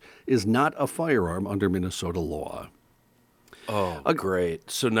possessed is not a firearm under Minnesota law. Oh,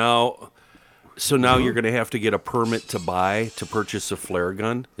 great. So now you're going to have to get a permit to purchase a flare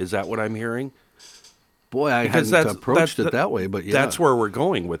gun? Is that what I'm hearing? Boy, I hadn't approached it that way, but yeah. That's where we're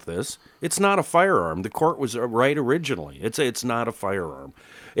going with this. It's not a firearm. The court was right originally. It's not a firearm.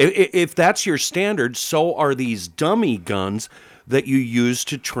 If that's your standard, so are these dummy guns that you use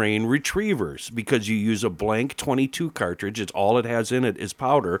to train retrievers, because you use a blank .22 cartridge. It's all it has in it is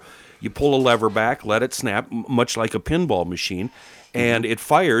powder. You pull a lever back, let it snap, much like a pinball machine, and it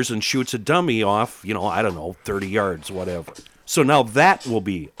fires and shoots a dummy off, 30 yards, whatever. So now that will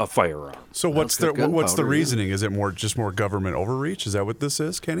be a firearm. So what's the reasoning? Is it just more government overreach? Is that what this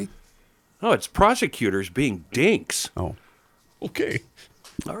is, Kenny? No, it's prosecutors being dinks. Oh, okay.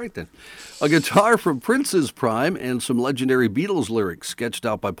 All right, then. A guitar from Prince's prime and some legendary Beatles lyrics sketched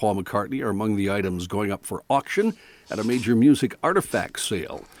out by Paul McCartney are among the items going up for auction at a major music artifact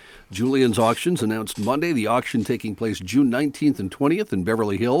sale. Julian's Auctions announced Monday the auction taking place June 19th and 20th in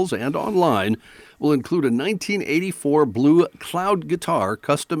Beverly Hills and online will include a 1984 blue cloud guitar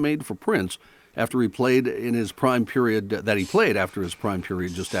custom-made for Prince after he played in his prime period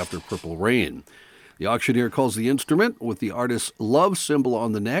just after Purple Rain. The auctioneer calls the instrument, with the artist's love symbol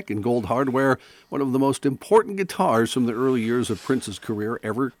on the neck in gold hardware, one of the most important guitars from the early years of Prince's career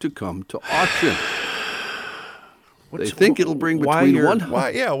ever to come to auction. They think it'll bring between one.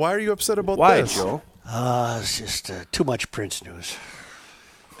 Why are you upset about Why, this? Joe? It's just too much Prince news.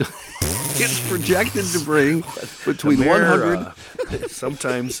 It's projected to bring between 100.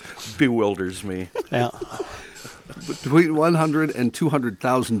 Sometimes bewilders me. Yeah. Between $100,000 and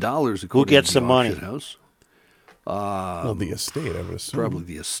 $200,000. Who gets the money? House. Well, the estate, I would assume. Probably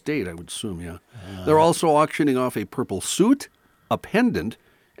the estate, I would assume, yeah. They're also auctioning off a purple suit, a pendant,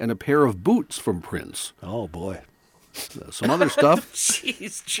 and a pair of boots from Prince. Oh, boy. Some other stuff.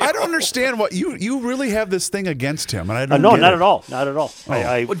 Jeez, Joe. I don't understand what you really have this thing against him, and I don't. No, get not it. at all. Not at all.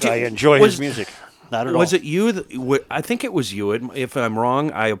 I enjoy his music. Not at all. Was it you? I think it was you. If I'm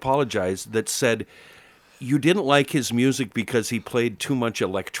wrong, I apologize. That said, you didn't like his music because he played too much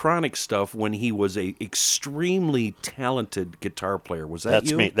electronic stuff when he was a extremely talented guitar player. Was that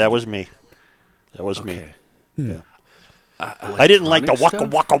That's you? me. That was me. Me. Okay. Yeah. I didn't like the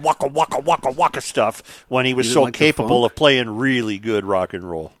waka stuff when he was so capable of playing really good rock and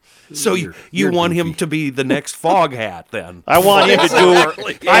roll. So you want him to be the next Foghat then? I want him to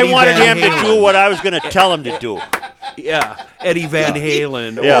do. I wanted him to do what I was going to tell him to do. Yeah, Eddie Van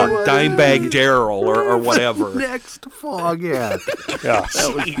Halen or Dimebag Darrell or whatever. Next Foghat. Yeah.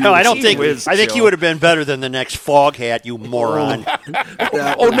 No, I don't think. I think he would have been better than the next Foghat, you moron.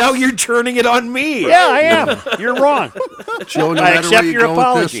 Now you're turning it on me. Yeah, I am. You're wrong. Joe, I accept your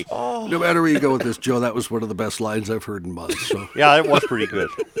apology. No matter where you go with this, Joe, that was one of the best lines I've heard in months. So. Yeah, it was pretty good.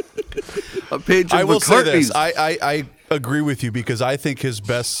 A page of I will say McCartney's. this. I agree with you because I think his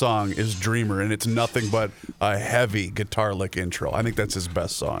best song is Dreamer, and it's nothing but a heavy guitar lick intro. I think that's his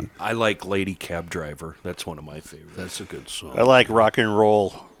best song. I like Lady Cab Driver. That's one of my favorites. That's a good song. I like rock and roll.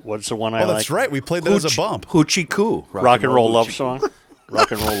 What's the one I like? Oh, that's right. We played that as a bump. Hoochie Coo. Rock and roll love song.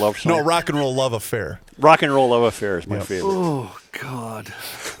 Rock and roll love song. No, Rock and Roll Love Affair. Rock and roll love affair is my favorite. Oh, God.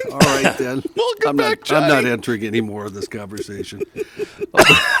 All right, then. Welcome back, I'm not Johnny. entering any more of this conversation.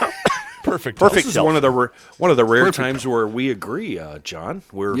 Perfect. Perfect. This is one of the rare times where we agree, John.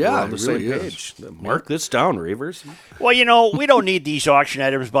 We're Yeah, on the it same really page. Mark this down, Reavers. Well, we don't need these auction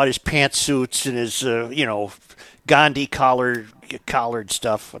items about his pantsuits and his, Gandhi collared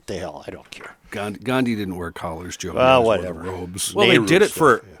stuff. What the hell? I don't care. Gandhi didn't wear collars, Joe. Well, He always whatever. wore robes. Well, Nehru they did it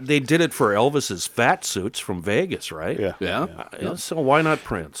stuff, for Elvis's fat suits from Vegas, right? Yeah. Yeah. So why not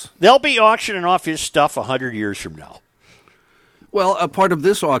Prince? They'll be auctioning off his stuff 100 years from now. Well, a part of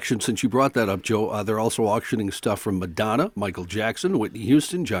this auction, since you brought that up, Joe, they're also auctioning stuff from Madonna, Michael Jackson, Whitney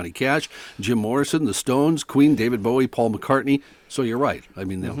Houston, Johnny Cash, Jim Morrison, the Stones, Queen, David Bowie, Paul McCartney. So you're right. I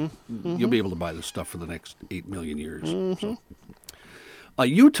mean, you'll be able to buy this stuff for the next 8 million years. So. A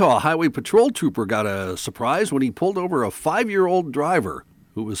Utah Highway Patrol trooper got a surprise when he pulled over a 5-year-old driver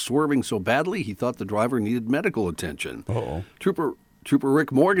who was swerving so badly he thought the driver needed medical attention. Uh-oh. Trooper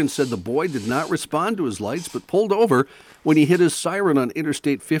Rick Morgan said the boy did not respond to his lights but pulled over when he hit his siren on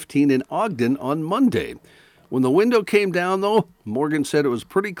Interstate 15 in Ogden on Monday. When the window came down, though, Morgan said it was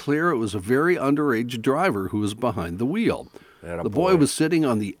pretty clear it was a very underage driver who was behind the wheel. The boy was sitting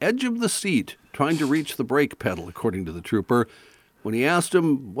on the edge of the seat trying to reach the brake pedal, according to the trooper. When he asked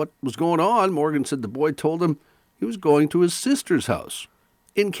him what was going on, Morgan said the boy told him he was going to his sister's house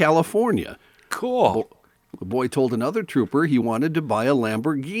in California. Cool. The boy told another trooper he wanted to buy a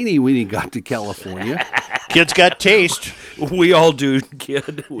Lamborghini when he got to California. Kids got taste. We all do,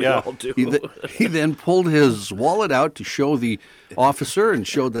 kid. We all do. He then pulled his wallet out to show the officer and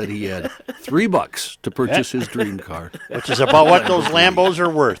showed that he had $3 to purchase his dream car. Which is about what those Lambos are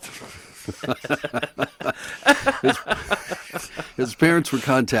worth. His parents were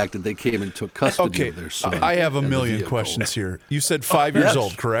contacted. They came and took custody of their son. I have a million questions here. You said 5 years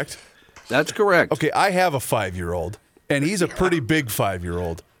old, correct? That's correct. Okay, I have a 5-year-old, and he's a pretty big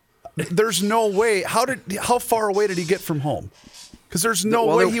 5-year-old. There's no way. How far away did he get from home? Because there's no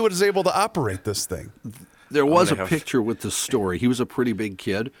way he was able to operate this thing. There was a picture with the story. He was a pretty big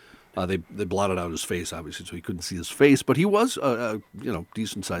kid. They blotted out his face, obviously, so he couldn't see his face. But he was a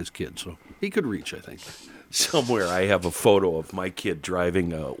decent-sized kid, so he could reach, I think. Somewhere I have a photo of my kid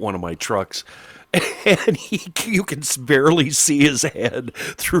driving one of my trucks, and you can barely see his head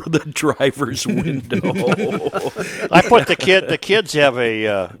through the driver's window. I put the kids have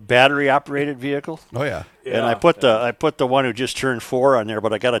a battery-operated vehicle. Oh, yeah. And I put the one who just turned 4 on there,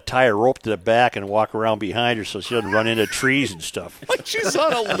 but I got to tie a rope to the back and walk around behind her so she doesn't run into trees and stuff. Like she's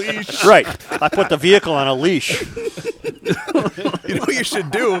on a leash. Right. I put the vehicle on a leash. You know what you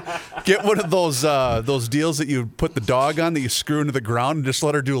should do? Get one of those deals that you put the dog on that you screw into the ground and just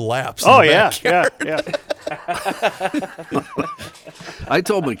let her do laps. Oh, yeah. I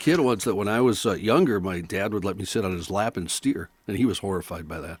told my kid once that when I was younger, my dad would let me sit on his lap and steer, and he was horrified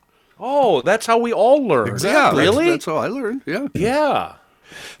by that. Oh, that's how we all learn. Exactly. Yeah, really? That's how I learned. Yeah. Yeah.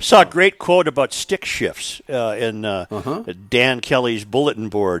 Saw a great quote about stick shifts in Dan Kelly's bulletin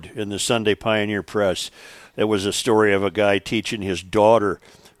board in the Sunday Pioneer Press. There was a story of a guy teaching his daughter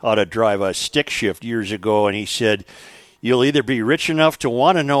how to drive a stick shift years ago, and he said, "You'll either be rich enough to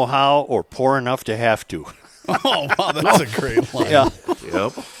want to know how or poor enough to have to." Oh, wow, that's a great line. Yeah.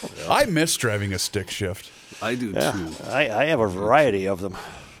 Yep. I miss driving a stick shift. I do, too. I have a variety of them.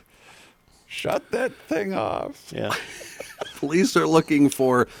 Shut that thing off. Yeah. Police are looking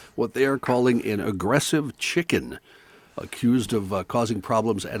for what they are calling an aggressive chicken, accused of causing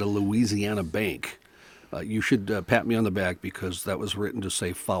problems at a Louisiana bank. You should pat me on the back because that was written to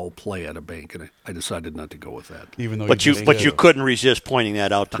say foul play at a bank, and I decided not to go with that. Even though you couldn't resist pointing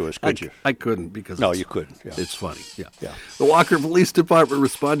that out to us, could you? I couldn't because you couldn't. Yeah. It's funny. Yeah. The Walker Police Department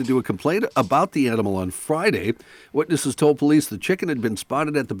responded to a complaint about the animal on Friday. Witnesses told police the chicken had been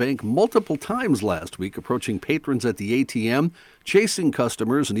spotted at the bank multiple times last week, approaching patrons at the ATM, chasing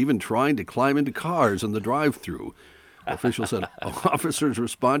customers, and even trying to climb into cars in the drive-thru. Officials said officers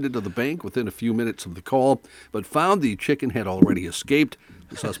responded to the bank within a few minutes of the call, but found the chicken had already escaped.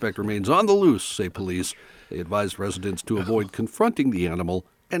 The suspect remains on the loose, say police. They advised residents to avoid confronting the animal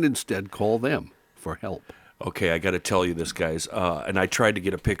and instead call them for help. Okay, I got to tell you this, guys. And I tried to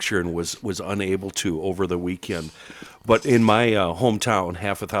get a picture and was unable to over the weekend. But in my hometown,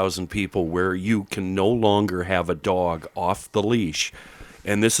 500,000 people, where you can no longer have a dog off the leash.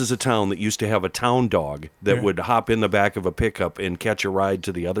 And this is a town that used to have a town dog that would hop in the back of a pickup and catch a ride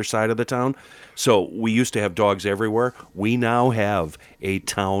to the other side of the town. So we used to have dogs everywhere. We now have a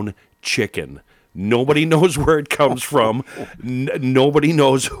town chicken. Nobody knows where it comes from. Nobody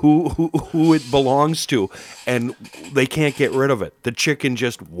knows who it belongs to. And they can't get rid of it. The chicken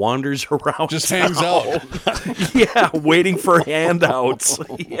just wanders around. Just hangs out. Yeah, waiting for handouts.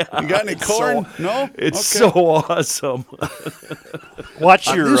 Yeah. You got any corn? No? It's so awesome. Watch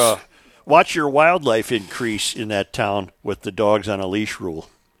watch your wildlife increase in that town with the dogs on a leash rule.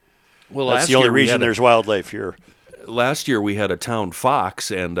 Well, That's the only reason there's wildlife here. Last year we had a town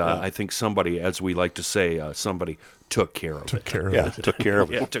fox, and I think somebody, as we like to say, somebody took care of it. Took care of it. Yeah,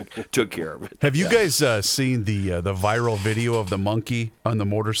 took care of it. Have you guys seen the viral video of the monkey on the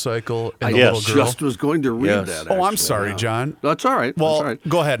motorcycle and the Yes. little girl? Just was going to read that. Oh, I'm actually. sorry, Yeah. John. That's all right. Well, That's all right.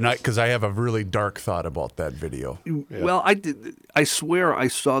 go ahead, because I have a really dark thought about that video. Well, I swear I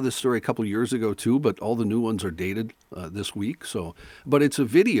saw this story a couple years ago too, but all the new ones are dated this week. So, but it's a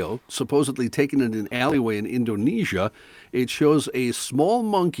video supposedly taken in an alleyway in Indonesia. It shows a small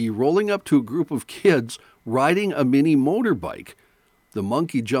monkey rolling up to a group of kids riding a mini motorbike. The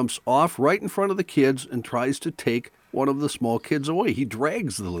monkey jumps off right in front of the kids and tries to take one of the small kids away. He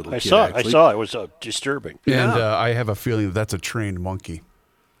drags the little kid. I saw it. It was disturbing. And I have a feeling that's a trained monkey.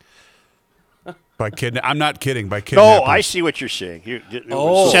 By kidnapping. I'm not kidding. By kidnapping. No, I see what you're saying. It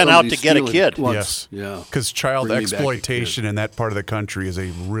was sent out to get a kid. Yes. Yeah. Because child Bring me back a exploitation in that part of the country is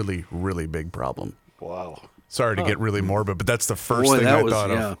a really, really big problem. Wow. Sorry to get really morbid, but that's the first thing I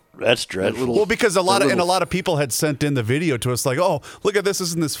thought of. That's dreadful. Well, because a lot of people had sent in the video to us like, "Oh, look at this!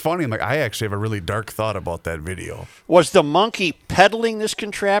 Isn't this funny?" I'm like, I actually have a really dark thought about that video. Was the monkey pedaling this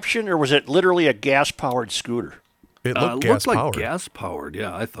contraption, or was it literally a gas-powered scooter? It looked looked like gas-powered. gas-powered,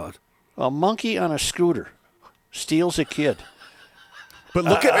 yeah, I thought. A monkey on a scooter steals a kid. But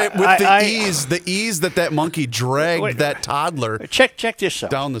look at it with the ease that monkey dragged that toddler. Check this out.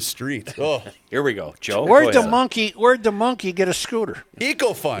 Down the street. Oh, here we go, Joe. Where'd the monkey get a scooter?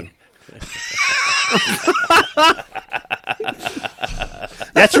 EcoFun.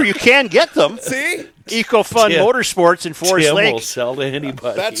 That's where you can get them. See? EcoFun Motorsports in Forest Tim Lake. will sell to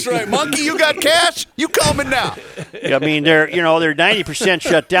anybody. That's right, monkey. You got cash? You coming now? I mean, they're 90%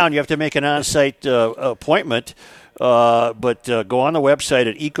 shut down. You have to make an on-site appointment. But go on the website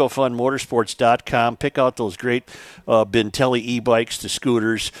at ecofunmotorsports.com. Pick out those great Bintelli e-bikes, the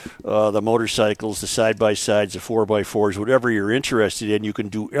scooters, the motorcycles, the side-by-sides, the 4x4s, whatever you're interested in. You can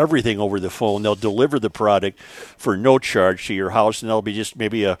do everything over the phone. They'll deliver the product for no charge to your house, and there'll be just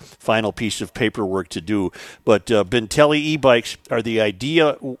maybe a final piece of paperwork to do. But Bintelli e-bikes are the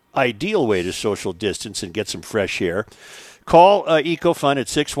ideal way to social distance and get some fresh air. Call EcoFun at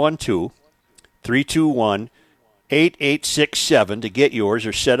 612-321-8867 to get yours,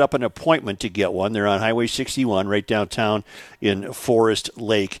 or set up an appointment to get one. They're on Highway 61 right downtown in Forest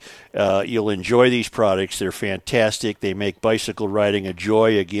Lake. You'll enjoy these products. They're fantastic. They make bicycle riding a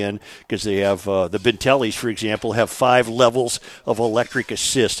joy again, because they have the Bintellis, for example, have 5 levels of electric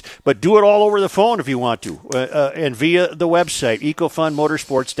assist. But do it all over the phone if you want to, and via the website,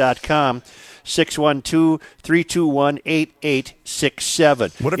 ecofunmotorsports.com.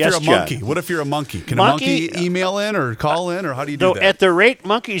 612-321-8867. What if you're a monkey? What if you're a monkey? Can a monkey email in or call in, or how do you do that? At the rate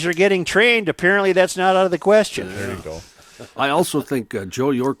monkeys are getting trained, apparently that's not out of the question. There you go. I also think, Joe,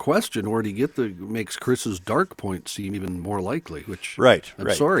 your question, where do you get makes Chris's dark point seem even more likely, which, right.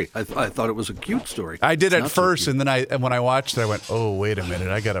 Sorry. I thought it was a cute story. I did at first, and then when I watched it, I went, oh, wait a minute,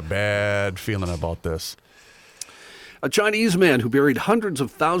 I got a bad feeling about this. A Chinese man who buried hundreds of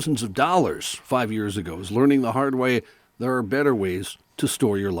thousands of dollars 5 years ago is learning the hard way there are better ways to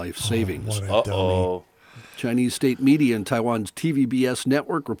store your life savings. Uh-oh. Chinese state media and Taiwan's TVBS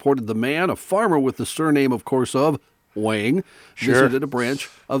network reported the man, a farmer with the surname, of course, of Wang, visited a branch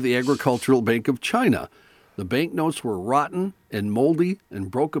of the Agricultural Bank of China. The banknotes were rotten and moldy and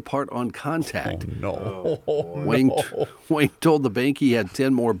broke apart on contact. Oh, no. Wang told the bank he had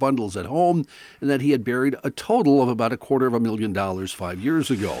 10 more bundles at home and that he had buried a total of about $250,000 5 years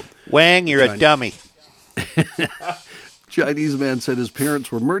ago. Wang, you're a dummy. Chinese man said his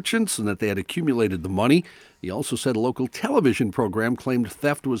parents were merchants and that they had accumulated the money. He also said a local television program claimed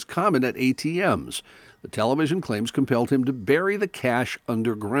theft was common at ATMs. The television claims compelled him to bury the cash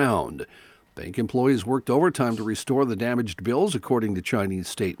underground. Bank employees worked overtime to restore the damaged bills, according to Chinese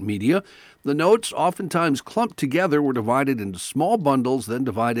state media. The notes, oftentimes clumped together, were divided into small bundles, then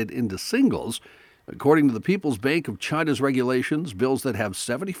divided into singles. According to the People's Bank of China's regulations, bills that have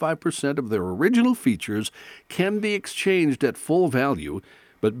 75% of their original features can be exchanged at full value,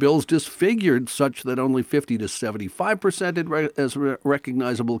 but bills disfigured such that only 50 to 75% as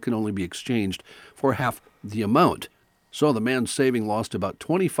recognizable can only be exchanged for half the amount. So the man's saving lost about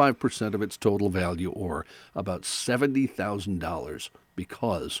 25% of its total value, or about $70,000,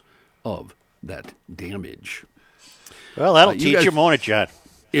 because of that damage. Well, that'll teach you, won't it, John?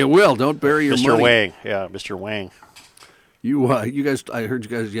 It will. Don't bury your money. Mr. Wang. Yeah, Mr. Wang. You guys, I heard you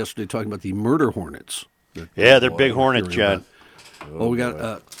guys yesterday talking about the murder hornets. Yeah, they're big hornets, John. Oh, we got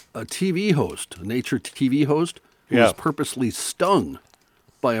a TV host, a nature TV host, who was purposely stung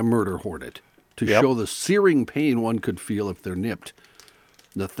by a murder hornet to show the searing pain one could feel if they're nipped.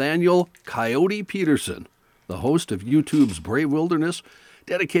 Nathaniel Coyote Peterson, the host of YouTube's Brave Wilderness,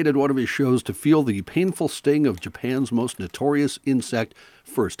 dedicated one of his shows to feel the painful sting of Japan's most notorious insect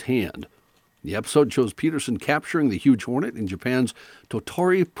firsthand. The episode shows Peterson capturing the huge hornet in Japan's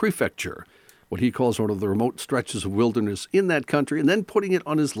Tottori Prefecture, what he calls one of the remote stretches of wilderness in that country, and then putting it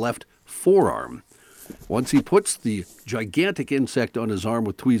on his left forearm. Once he puts the gigantic insect on his arm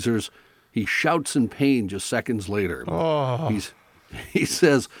with tweezers, he shouts in pain just seconds later. He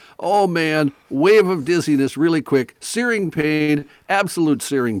says, "Oh man, wave of dizziness really quick, searing pain, absolute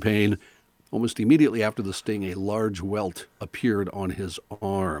searing pain." Almost immediately after the sting, a large welt appeared on his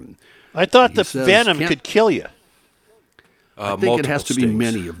arm. I thought the venom could kill you. I think it has to be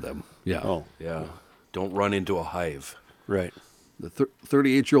many of them. Yeah. Oh, yeah. Don't run into a hive. Right. The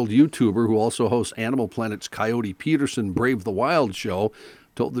 38-year-old YouTuber who also hosts Animal Planet's Coyote Peterson Brave the Wild show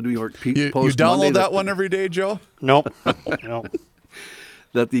told the New York Post You Monday download that one every day, Joe? Nope. No.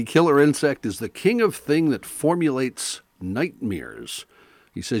 That the killer insect is the king of thing that formulates nightmares.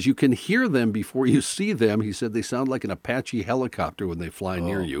 He says you can hear them before you see them. He said they sound like an Apache helicopter when they fly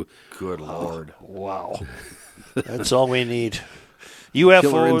near you. Good Lord. Wow. That's all we need.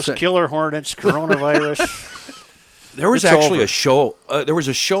 UFOs, killer hornets, coronavirus. There was actually a show. There was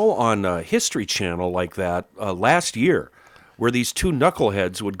a show on History Channel like that last year, where these two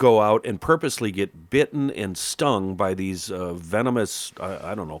knuckleheads would go out and purposely get bitten and stung by these venomous,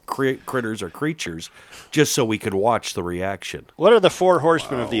 critters or creatures, just so we could watch the reaction. What are the four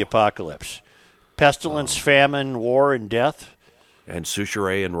horsemen of the apocalypse? Pestilence, famine, war, and death? And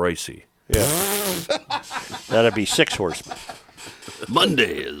Souchere and Royce. Yeah. That'd be six horsemen.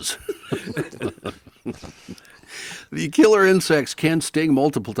 Mondays. The killer insects can sting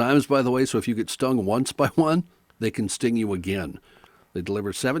multiple times, by the way, so if you get stung once by one, they can sting you again. They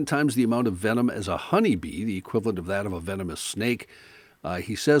deliver 7 times the amount of venom as a honeybee, the equivalent of that of a venomous snake.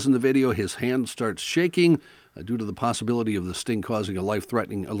 He says in the video his hand starts shaking due to the possibility of the sting causing a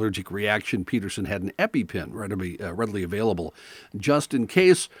life-threatening allergic reaction. Peterson had an EpiPen readily available just in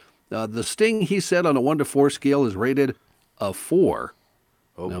case. The sting, he said, on a 1 to 4 scale is rated a 4.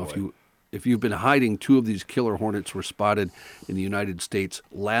 Now, if you've been hiding, 2 of these killer hornets were spotted in the United States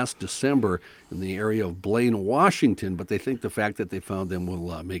last December in the area of Blaine, Washington, but they think the fact that they found them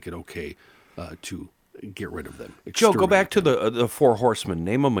will make it okay to get rid of them. Joe, go back to the four horsemen.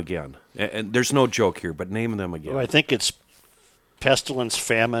 Name them again. And there's no joke here, but name them again. Well, I think it's pestilence,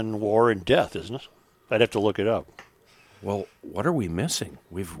 famine, war, and death, isn't it? I'd have to look it up. Well, what are we missing?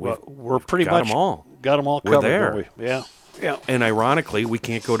 We're pretty much them all. Got them all We're covered, there. don't we? Yeah. Yeah. And ironically, we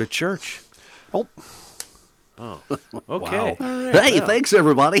can't go to church. Oh. Okay. Wow. Right. Hey, thanks,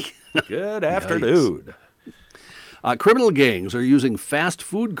 everybody. Good afternoon. Criminal gangs are using fast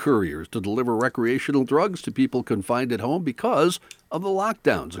food couriers to deliver recreational drugs to people confined at home because of the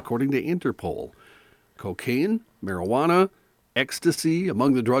lockdowns, according to Interpol. Cocaine, marijuana, ecstasy,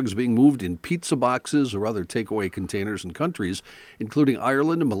 among the drugs being moved in pizza boxes or other takeaway containers in countries, including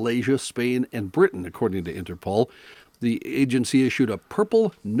Ireland, Malaysia, Spain, and Britain, according to Interpol. The agency issued a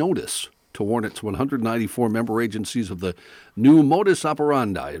purple notice to warn its 194 member agencies of the new modus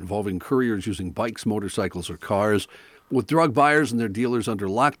operandi involving couriers using bikes, motorcycles, or cars. With drug buyers and their dealers under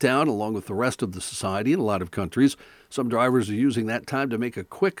lockdown, along with the rest of the society in a lot of countries, some drivers are using that time to make a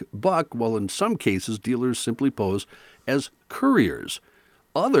quick buck, while in some cases dealers simply pose as couriers.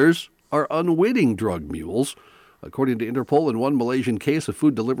 Others are unwitting drug mules. According to Interpol, in one Malaysian case, a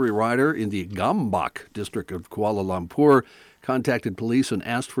food delivery rider in the Gambak district of Kuala Lumpur contacted police and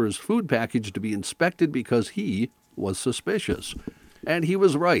asked for his food package to be inspected because he was suspicious. And he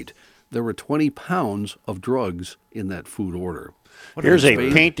was right. There were 20 pounds of drugs in that food order. Here's a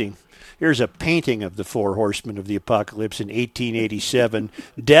painting. Here's a painting of the four horsemen of the apocalypse in 1887.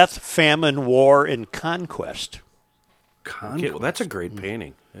 Death, famine, war, and conquest. Okay, well, that's a great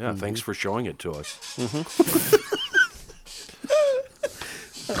painting. Yeah, thanks for showing it to us.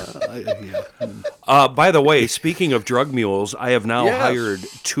 By the way, speaking of drug mules, I have now hired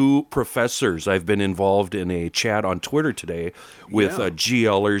 2 professors. I've been involved in a chat on Twitter today with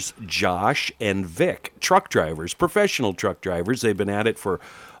GL'ers Josh and Vic, truck drivers, professional truck drivers. They've been at it for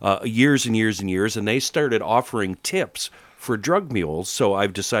years and years and years, and they started offering tips for drug mules, so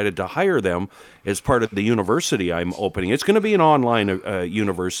I've decided to hire them as part of the university I'm opening. It's going to be an online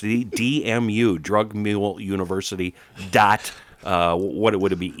university, DMU, Drug Mule University. What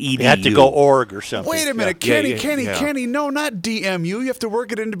would it be? EDU. You had to go org or something. Wait a minute, Kenny, no, not DMU. You have to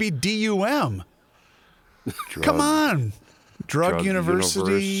work it in to be DUM. Come on. Drug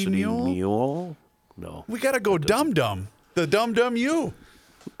University Mule? No. We got to go dum-dum. The dum-dum U.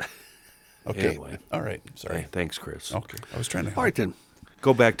 Okay. Anyway. All right. Sorry. Hey, thanks, Chris. Okay. I was trying to help. All right, then.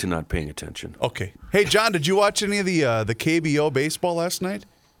 Go back to not paying attention. Okay. Hey, John, did you watch any of the KBO baseball last night?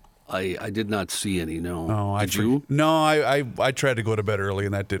 I did not see any, no. Oh, did you? No, I tried to go to bed early,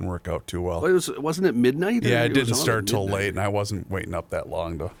 and that didn't work out too well. Well, wasn't it midnight? Yeah, it didn't was on start at till midnight. late, and I wasn't waiting up that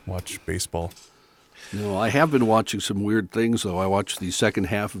long to watch baseball. No, I have been watching some weird things, though. I watched the second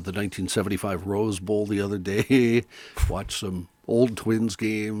half of the 1975 Rose Bowl the other day, watched some old Twins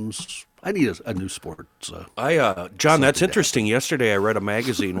games. I need a new sport. John, that's interesting. Yesterday I read a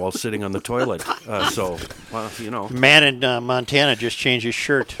magazine while sitting on the toilet. Man in Montana just changed his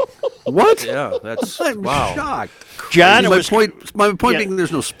shirt. What? Yeah, that's I'm wow. shocked. John, My point being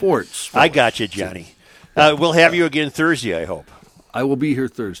there's no sports. I got you, Johnny. We'll have you again Thursday, I hope. I will be here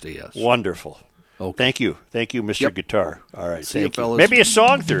Thursday, yes. Wonderful. Okay. Thank you, Mr. Yep. Guitar. All right, See you, thank you. fellas. Maybe a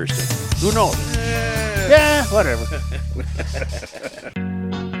song Thursday. Who knows? Yeah, whatever.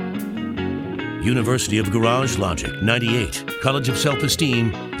 University of Garage Logic, 98. College of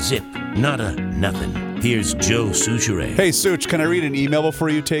Self-Esteem, zip, nada, nothing. Here's Joe Souchere. Hey, Such, can I read an email before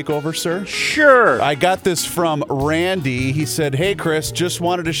you take over, sir? Sure. I got this from Randy. He said, "Hey, Chris, just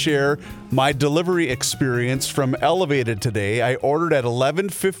wanted to share my delivery experience from Elevated today. I ordered at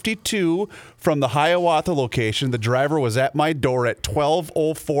 11:52 from the Hiawatha location. The driver was at my door at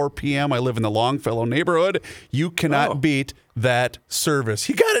 12:04 p.m. I live in the Longfellow neighborhood. You cannot beat that service."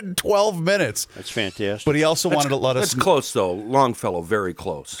 He got it in 12 minutes. That's fantastic. But he also wanted to let us... That's close, though. Longfellow, very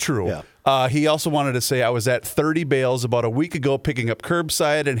close. True. Yeah. He also wanted to say I was at 30 Bales about a week ago picking up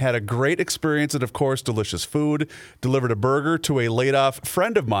curbside and had a great experience and, of course, delicious food. Delivered a burger to a laid-off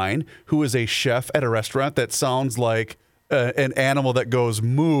friend of mine who is a chef at a restaurant that sounds like an animal that goes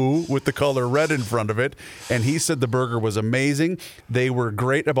moo with the color red in front of it. And he said the burger was amazing. They were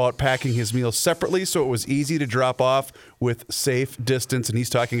great about packing his meals separately, so it was easy to drop off with safe distance. And he's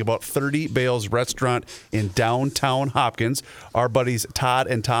talking about 30 Bales Restaurant in downtown Hopkins. Our buddies Todd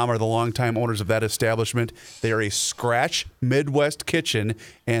and Tom are the longtime owners of that establishment. They are a Scratch Midwest kitchen,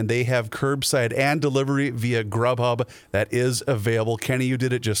 and they have curbside and delivery via Grubhub that is available. Kenny, you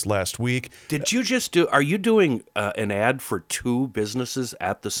did it just last week. Did you just do? Are you doing an ad for two businesses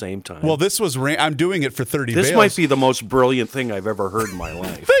at the same time? Well, this was I'm doing it for 30 Bales. This might be the most brilliant thing I've ever heard in my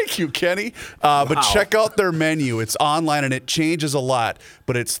life. Thank you, Kenny. But check out their menu. It's online and it changes a lot,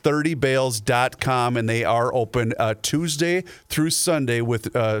 but it's 30bales.com, and they are open Tuesday through Sunday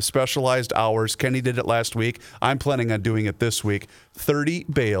with specialized hours. Kenny did it last week. I'm planning on doing it this week.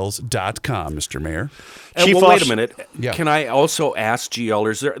 30bales.com, Mr. Mayor. Well, wait a minute. Yeah. Can I also ask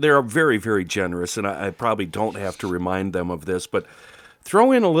GL'ers? They're very, very generous, and I probably don't have to remind them of this, but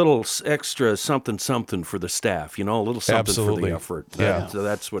throw in a little extra something for the staff, a little something Absolutely. for the effort. Yeah. So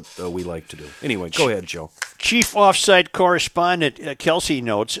that's what we like to do. Anyway, go ahead, Joe. Chief Offsite Correspondent Kelsey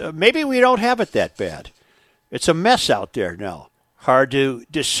notes, maybe we don't have it that bad. It's a mess out there now. Hard to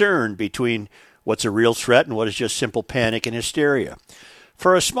discern between what's a real threat and what is just simple panic and hysteria.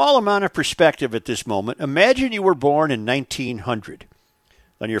 For a small amount of perspective at this moment, imagine you were born in 1900.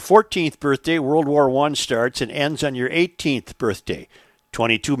 On your 14th birthday, World War I starts and ends on your 18th birthday.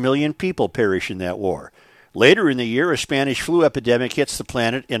 22 million people perish in that war. Later in the year, a Spanish flu epidemic hits the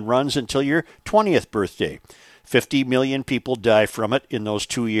planet and runs until your 20th birthday. 50 million people die from it in those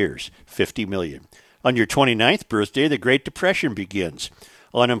 2 years. 50 million. On your 29th birthday, the Great Depression begins.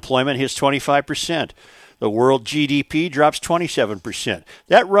 Unemployment hits 25%. The world GDP drops 27%.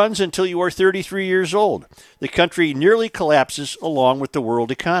 That runs until you are 33 years old. The country nearly collapses along with the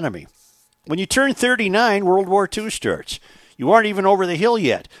world economy. When you turn 39, World War II starts. You aren't even over the hill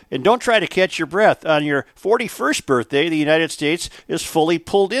yet. And don't try to catch your breath. On your 41st birthday, the United States is fully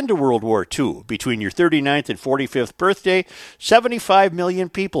pulled into World War II. Between your 39th and 45th birthday, 75 million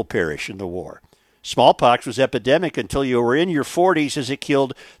people perish in the war. Smallpox was epidemic until you were in your 40s, as it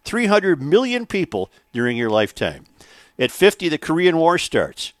killed 300 million people during your lifetime. At 50, the Korean War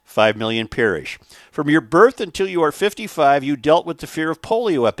starts. 5 million perish. From your birth until you are 55, you dealt with the fear of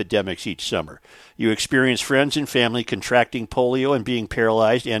polio epidemics each summer. You experience friends and family contracting polio and being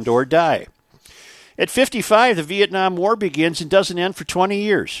paralyzed and or die. At 55, the Vietnam War begins and doesn't end for 20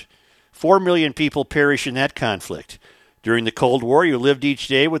 years. 4 million people perish in that conflict. During the Cold War, you lived each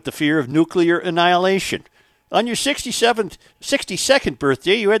day with the fear of nuclear annihilation. On your 62nd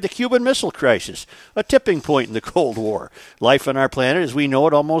birthday, you had the Cuban Missile Crisis, a tipping point in the Cold War. Life on our planet as we know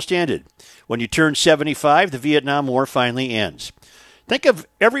it almost ended. When you turn 75, the Vietnam War finally ends. Think of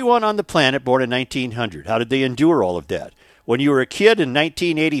everyone on the planet born in 1900. How did they endure all of that? When you were a kid in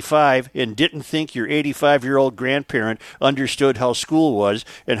 1985 and didn't think your 85-year-old grandparent understood how school was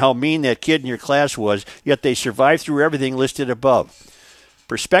and how mean that kid in your class was, yet they survived through everything listed above.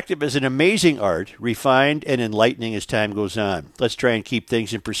 Perspective is an amazing art, refined and enlightening as time goes on. Let's try and keep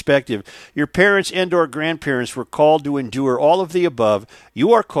things in perspective. Your parents and or grandparents were called to endure all of the above.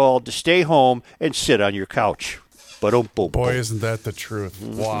 You are called to stay home and sit on your couch. Boy, isn't that the truth.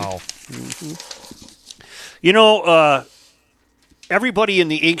 Mm-hmm. Wow. Mm-hmm. You know, everybody in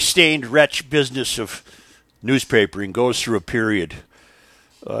the ink-stained wretch business of newspapering goes through a period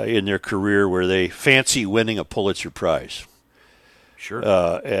in their career where they fancy winning a Pulitzer Prize. Sure.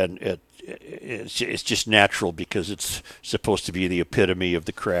 And it's just natural because it's supposed to be the epitome of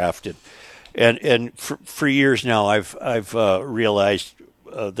the craft. And for years now, I've realized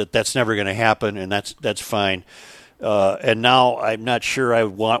that that's never going to happen, and that's fine. And now I'm not sure I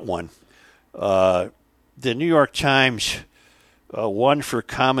want one. The New York Times won for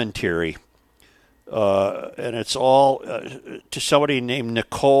commentary, and it's all to somebody named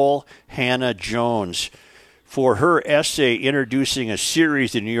Nicole Hannah Jones for her essay introducing a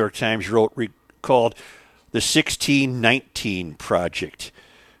series the New York Times wrote called The 1619 Project,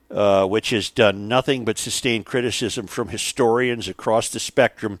 which has done nothing but sustain criticism from historians across the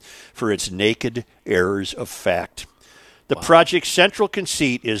spectrum for its naked errors of fact. The project's central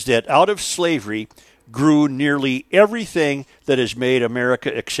conceit is that out of slavery grew nearly everything that has made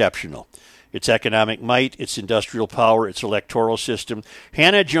America exceptional. Its economic might, its industrial power, its electoral system.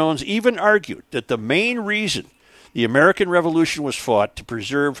 Hannah Jones even argued that the main reason the American Revolution was fought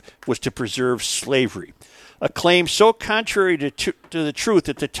was to preserve slavery, a claim so contrary to the truth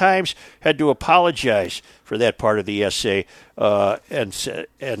that the Times had to apologize for that part of the essay and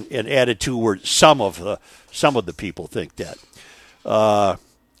added two words. Some of the people think that.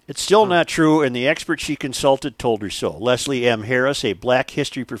 It's still not true, and the expert she consulted told her so. Leslie M. Harris, a black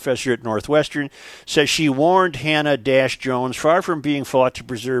history professor at Northwestern, says she warned Hannah Jones, far from being fought to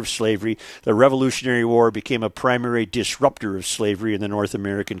preserve slavery, the Revolutionary War became a primary disruptor of slavery in the North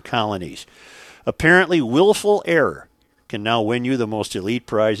American colonies. Apparently, willful error can now win you the most elite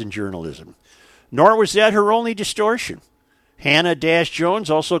prize in journalism. Nor was that her only distortion. Hannah Jones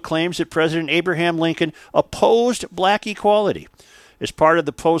also claims that President Abraham Lincoln opposed black equality. As part of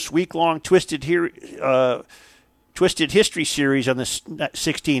the Post's week-long Twisted History series on the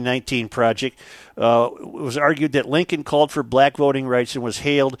 1619 Project, it was argued that Lincoln called for black voting rights and was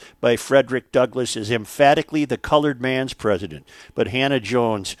hailed by Frederick Douglass as emphatically the colored man's president. But Hannah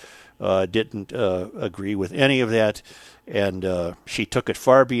Jones didn't agree with any of that, and she took it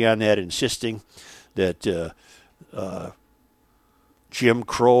far beyond that, insisting that Jim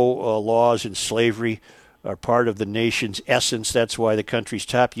Crow laws and slavery are part of the nation's essence. That's why the country's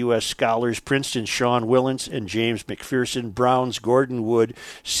top U.S. scholars, Princeton's Sean Willens and James McPherson, Brown's Gordon Wood,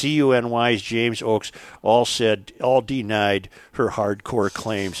 CUNY's James Oakes, all denied her hardcore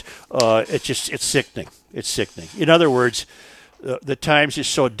claims. It's sickening. It's sickening. In other words, the Times is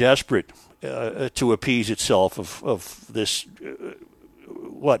so desperate to appease itself of this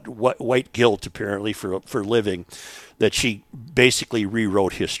white guilt apparently for living, that she basically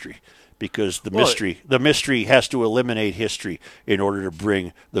rewrote history. Because the mystery has to eliminate history in order to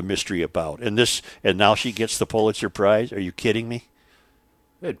bring the mystery about. And now she gets the Pulitzer Prize. Are you kidding me?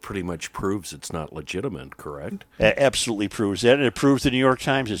 It pretty much proves it's not legitimate, correct? Absolutely proves that, and it proves the New York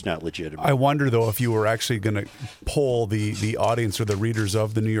Times is not legitimate. I wonder, though, if you were actually going to poll the audience or the readers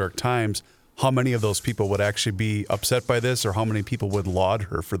of the New York Times, how many of those people would actually be upset by this, or how many people would laud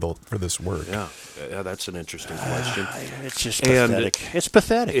her for this work? Yeah, that's an interesting question. It's just pathetic. It's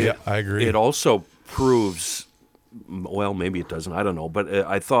pathetic. Yeah, I agree. It also proves, well, maybe it doesn't, I don't know, but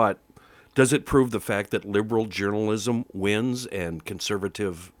I thought, does it prove the fact that liberal journalism wins and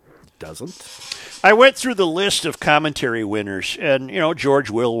conservative doesn't? I went through the list of commentary winners, and, George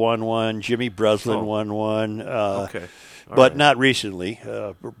Will won one, Jimmy Breslin won one. Okay. But not recently.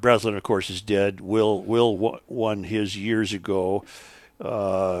 Breslin, of course, is dead. Will won his years ago.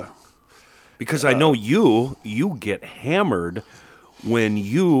 Because I know you get hammered when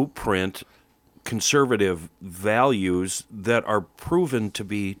you print conservative values that are proven to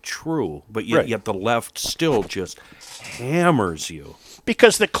be true, but yet the left still just hammers you.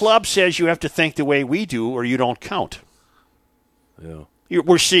 Because the club says you have to think the way we do or you don't count. Yeah.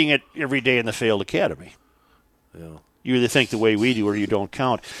 We're seeing it every day in the failed academy. Yeah. You either think the way we do or you don't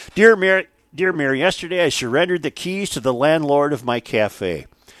count. Dear Mayor, yesterday I surrendered the keys to the landlord of my cafe.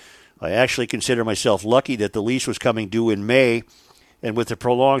 I actually consider myself lucky that the lease was coming due in May, and with the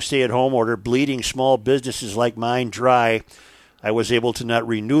prolonged stay-at-home order bleeding small businesses like mine dry, I was able to not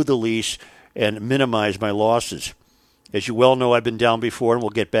renew the lease and minimize my losses. As you well know, I've been down before and will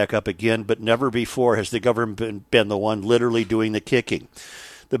get back up again, but never before has the government been the one literally doing the kicking.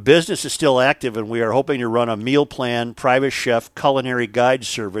 The business is still active, and we are hoping to run a meal plan, private chef, culinary guide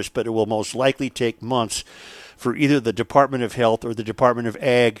service, but it will most likely take months for either the Department of Health or the Department of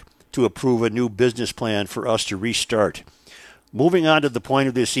Ag to approve a new business plan for us to restart. Moving on to the point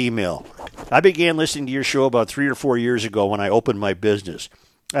of this email. I began listening to your show about 3 or 4 years ago when I opened my business.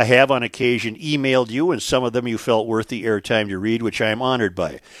 I have on occasion emailed you, and some of them you felt worth the airtime to read, which I am honored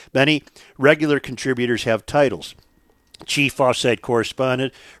by. Many regular contributors have titles: Chief Offsite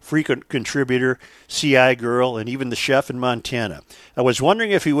Correspondent, Frequent Contributor, CI Girl, and even the chef in Montana. I was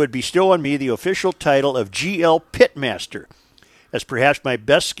wondering if you would bestow on me the official title of GL Pitmaster, as perhaps my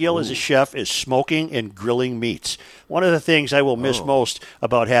best skill as a chef is smoking and grilling meats. One of the things I will miss most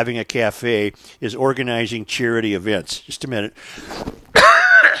about having a cafe is organizing charity events. Just a minute.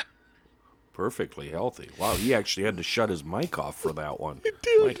 Perfectly healthy. Wow, he actually had to shut his mic off for that one.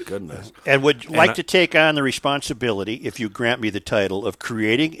 My goodness. And would like to take on the responsibility, if you grant me the title, of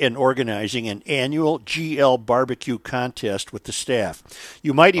creating and organizing an annual GL barbecue contest with the staff.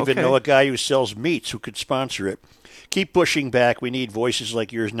 You might even know a guy who sells meats who could sponsor it. Keep pushing back. We need voices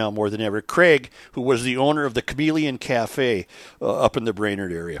like yours now more than ever. Craig, who was the owner of the Chameleon Cafe up in the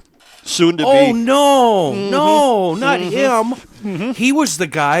Brainerd area. Soon to be. Oh, no, not him. He was the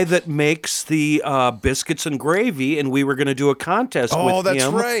guy that makes the biscuits and gravy, and we were going to do a contest with him. Oh, that's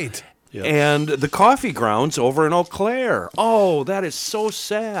right. Yep. And the coffee grounds over in Eau Claire. Oh, that is so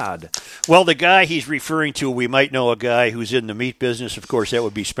sad. Well, the guy he's referring to, we might know a guy who's in the meat business. Of course, that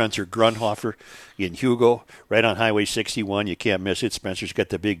would be Spencer Grunhofer in Hugo, right on Highway 61. You can't miss it. Spencer's got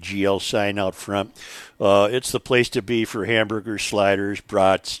the big GL sign out front. It's the place to be for hamburgers, sliders,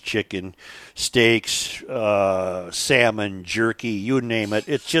 brats, chicken, steaks, salmon, jerky, you name it.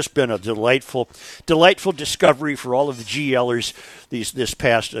 It's just been a delightful discovery for all of the GL'ers this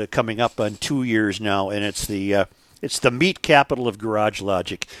past coming up on 2 years now, and it's the meat capital of Garage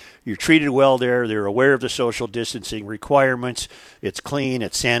Logic. You're treated well there. They're aware of the social distancing requirements. It's clean.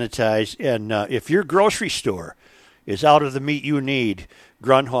 It's sanitized. And if your grocery store is out of the meat you need,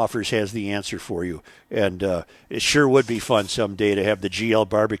 Grunhofer's has the answer for you. And it sure would be fun someday to have the GL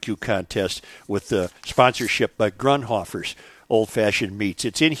barbecue contest with the sponsorship by Grunhofer's Old-Fashioned Meats.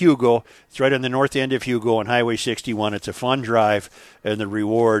 It's in Hugo. It's right on the north end of Hugo on Highway 61. It's a fun drive, and the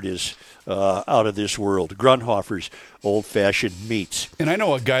reward is out of this world. Grunhofer's Old-Fashioned Meats. And I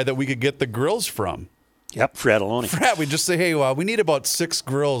know a guy that we could get the grills from. Yep, Fratelloni. Frat, we just say, hey, we need about 6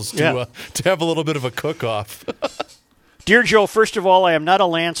 grills to have a little bit of a cook-off. Dear Joe, first of all, I am not a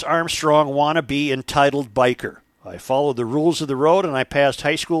Lance Armstrong wannabe entitled biker. I follow the rules of the road, and I passed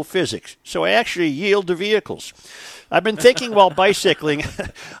high school physics, so I actually yield to vehicles. I've been thinking while bicycling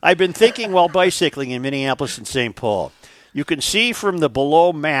in Minneapolis and St. Paul. You can see from the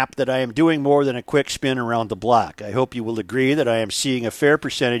below map that I am doing more than a quick spin around the block. I hope you will agree that I am seeing a fair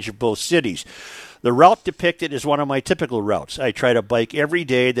percentage of both cities. The route depicted is one of my typical routes. I try to bike every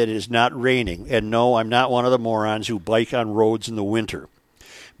day that it is not raining, and no, I'm not one of the morons who bike on roads in the winter.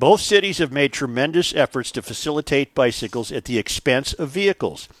 Both cities have made tremendous efforts to facilitate bicycles at the expense of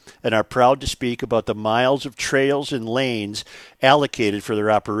vehicles, and are proud to speak about the miles of trails and lanes allocated for their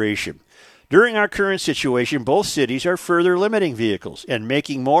operation. During our current situation, both cities are further limiting vehicles and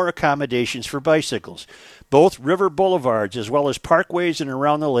making more accommodations for bicycles. Both river boulevards, as well as parkways and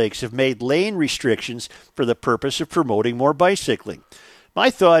around the lakes, have made lane restrictions for the purpose of promoting more bicycling. My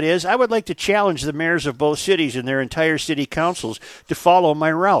thought is I would like to challenge the mayors of both cities and their entire city councils to follow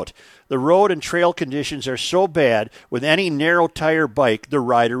my route. The road and trail conditions are so bad, with any narrow-tire bike, the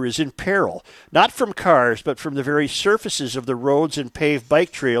rider is in peril. Not from cars, but from the very surfaces of the roads and paved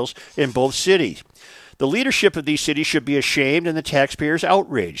bike trails in both cities. The leadership of these cities should be ashamed and the taxpayers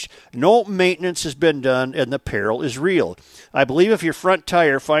outraged. No maintenance has been done, and the peril is real. I believe if your front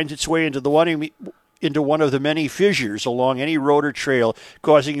tire finds its way into one of the many fissures along any road or trail,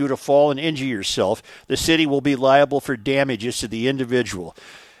 causing you to fall and injure yourself, the city will be liable for damages to the individual.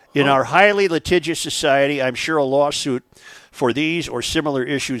 In our highly litigious society, I'm sure a lawsuit for these or similar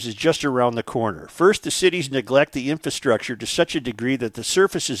issues is just around the corner. First, the cities neglect the infrastructure to such a degree that the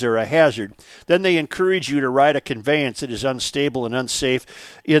surfaces are a hazard. Then they encourage you to ride a conveyance that is unstable and unsafe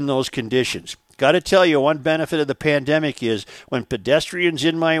in those conditions. Got to tell you, one benefit of the pandemic is when pedestrians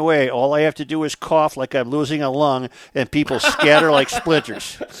in my way, all I have to do is cough like I'm losing a lung, and people scatter like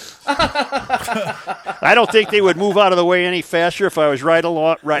splinters. I don't think they would move out of the way any faster if I was right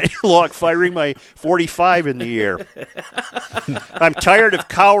along firing my 45 in the air. I'm tired of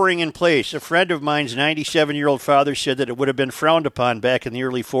cowering in place. A friend of mine's 97-year-old father said that it would have been frowned upon back in the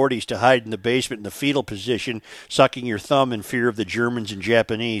early 40s to hide in the basement in the fetal position, sucking your thumb in fear of the Germans and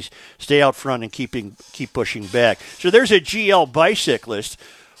Japanese. Stay out front and keep pushing back. So there's a GL bicyclist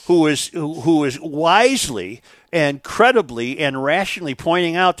who is wisely and credibly and rationally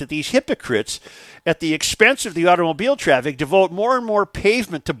pointing out that these hypocrites, at the expense of the automobile traffic, devote more and more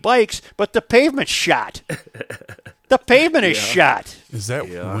pavement to bikes, but the pavement's shot. The pavement is shot. Is that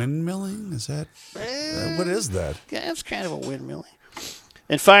windmilling? Is that what is that? Yeah, it's kind of a windmilling.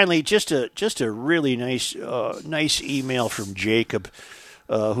 And finally, just a really nice email from Jacob,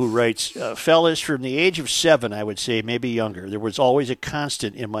 who writes, fellas, from the age of 7, I would say, maybe younger, there was always a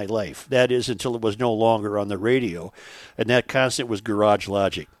constant in my life. That is, until it was no longer on the radio. And that constant was Garage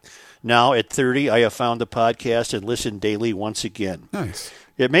Logic. Now, at 30, I have found the podcast and listen daily once again. Nice.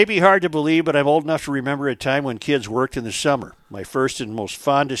 It may be hard to believe, but I'm old enough to remember a time when kids worked in the summer. My first and most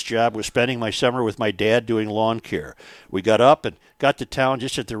fondest job was spending my summer with my dad doing lawn care. We got up and got to town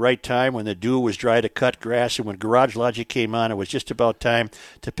just at the right time when the dew was dry to cut grass, and when Garage Logic came on, it was just about time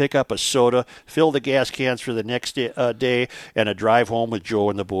to pick up a soda, fill the gas cans for the next day, and a drive home with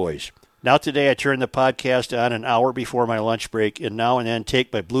Joe and the boys. Now today I turn the podcast on an hour before my lunch break, and now and then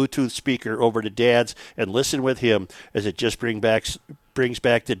take my Bluetooth speaker over to Dad's and listen with him, as it just brings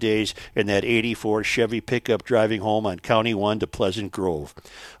back the days in that 84 Chevy pickup driving home on County 1 to Pleasant Grove.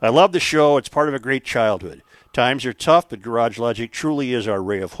 I love the show. It's part of a great childhood. Times are tough, but Garage Logic truly is our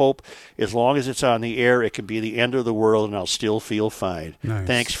ray of hope. As long as it's on the air, it can be the end of the world, and I'll still feel fine. Nice.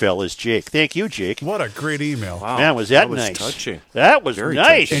 Thanks, fellas. Jake. Thank you, Jake. What a great email. Wow. Man, was that nice. Touching. That was Very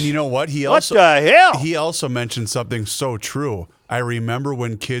nice. touching. And you know what? What the hell? He also mentioned something so true. I remember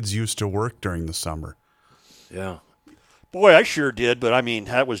when kids used to work during the summer. Yeah. Boy, I sure did, but I mean,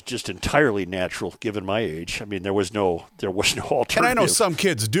 that was just entirely natural given my age. I mean, there was no alternative. And I know some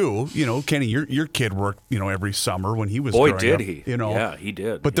kids do. You know, Kenny, your kid worked, every summer when he was Boy, growing did up, he. Yeah, he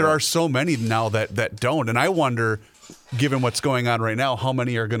did. But there are so many now that don't. And I wonder, given what's going on right now, how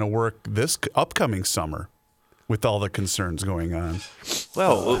many are going to work this upcoming summer with all the concerns going on?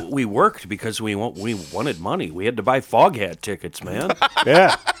 Well, we worked because we wanted money. We had to buy Foghat tickets, man.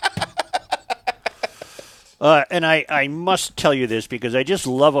 Yeah. And I must tell you this because I just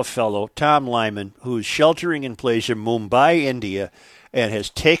love a fellow, Tom Lyman, who's sheltering in place in Mumbai, India, and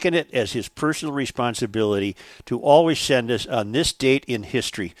has taken it as his personal responsibility to always send us on this date in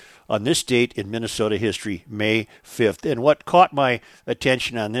history, on this date in Minnesota history, May 5th. And what caught my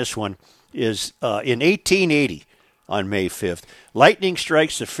attention on this one is in 1880, on May 5th, lightning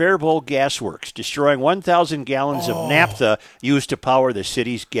strikes the Faribault Gas Works, destroying 1,000 gallons of naphtha used to power the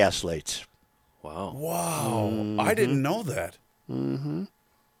city's gas lights. Wow. Wow. Mm-hmm. I didn't know that. Mm-hmm.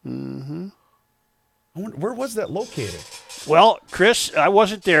 Mm-hmm. Where was that located? Well, Chris, I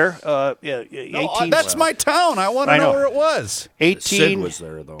wasn't there. That's my town. I want to know where it was. Sid was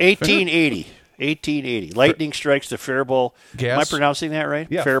there, though. 1880. 1880. Lightning strikes the Faribault. Gas? Am I pronouncing that right?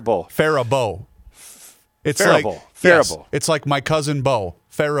 Yeah. Faribault. Faribault. It's Faribault. like Faribault. Yes, it's like my cousin Bo.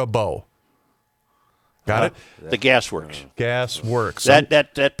 Faribault. Got it? The gas works. Gas works.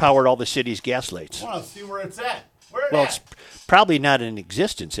 That powered all the city's gas lights. I want to see where it's at. It's probably not in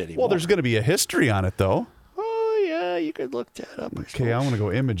existence anymore. Well, there's going to be a history on it, though. Oh, yeah, you could look that up. Okay, I want to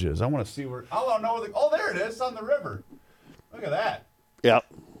go images. I want to see where. I don't know. There it is on the river. Look at that. Yep.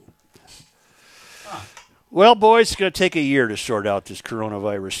 Huh. Well, boys, it's going to take a year to sort out this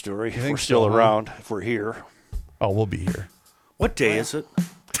coronavirus story. If we're still around, if we're here. Oh, we'll be here. What day is it?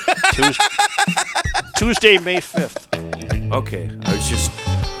 Tuesday, May 5th. Okay. I was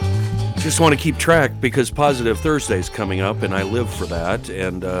just want to keep track because Positive Thursday's coming up, and I live for that.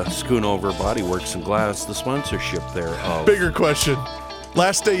 And Schoonover Body Works and Glass, the sponsorship there. Bigger question.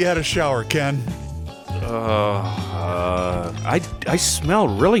 Last day you had a shower, Ken? I smell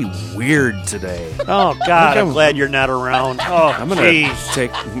really weird today. Oh God, I'm glad you're not around. Oh, I'm gonna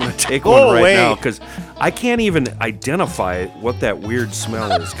take Go one right away. now because I can't even identify what that weird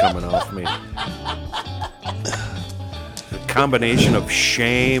smell is coming off me. A combination of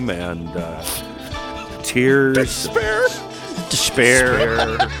shame and tears,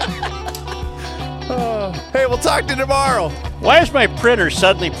 despair. Hey, we'll talk to you tomorrow. Why is my printer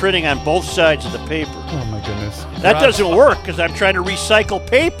suddenly printing on both sides of the paper? Oh my goodness. That doesn't work because I'm trying to recycle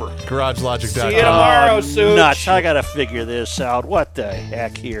paper. GarageLogic.com. See you tomorrow, Such. Nuts. I got to figure this out. What the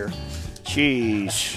heck here? Jeez.